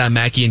today and on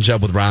Mackie and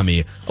Judd with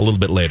Rami a little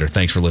bit later.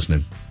 Thanks for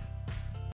listening.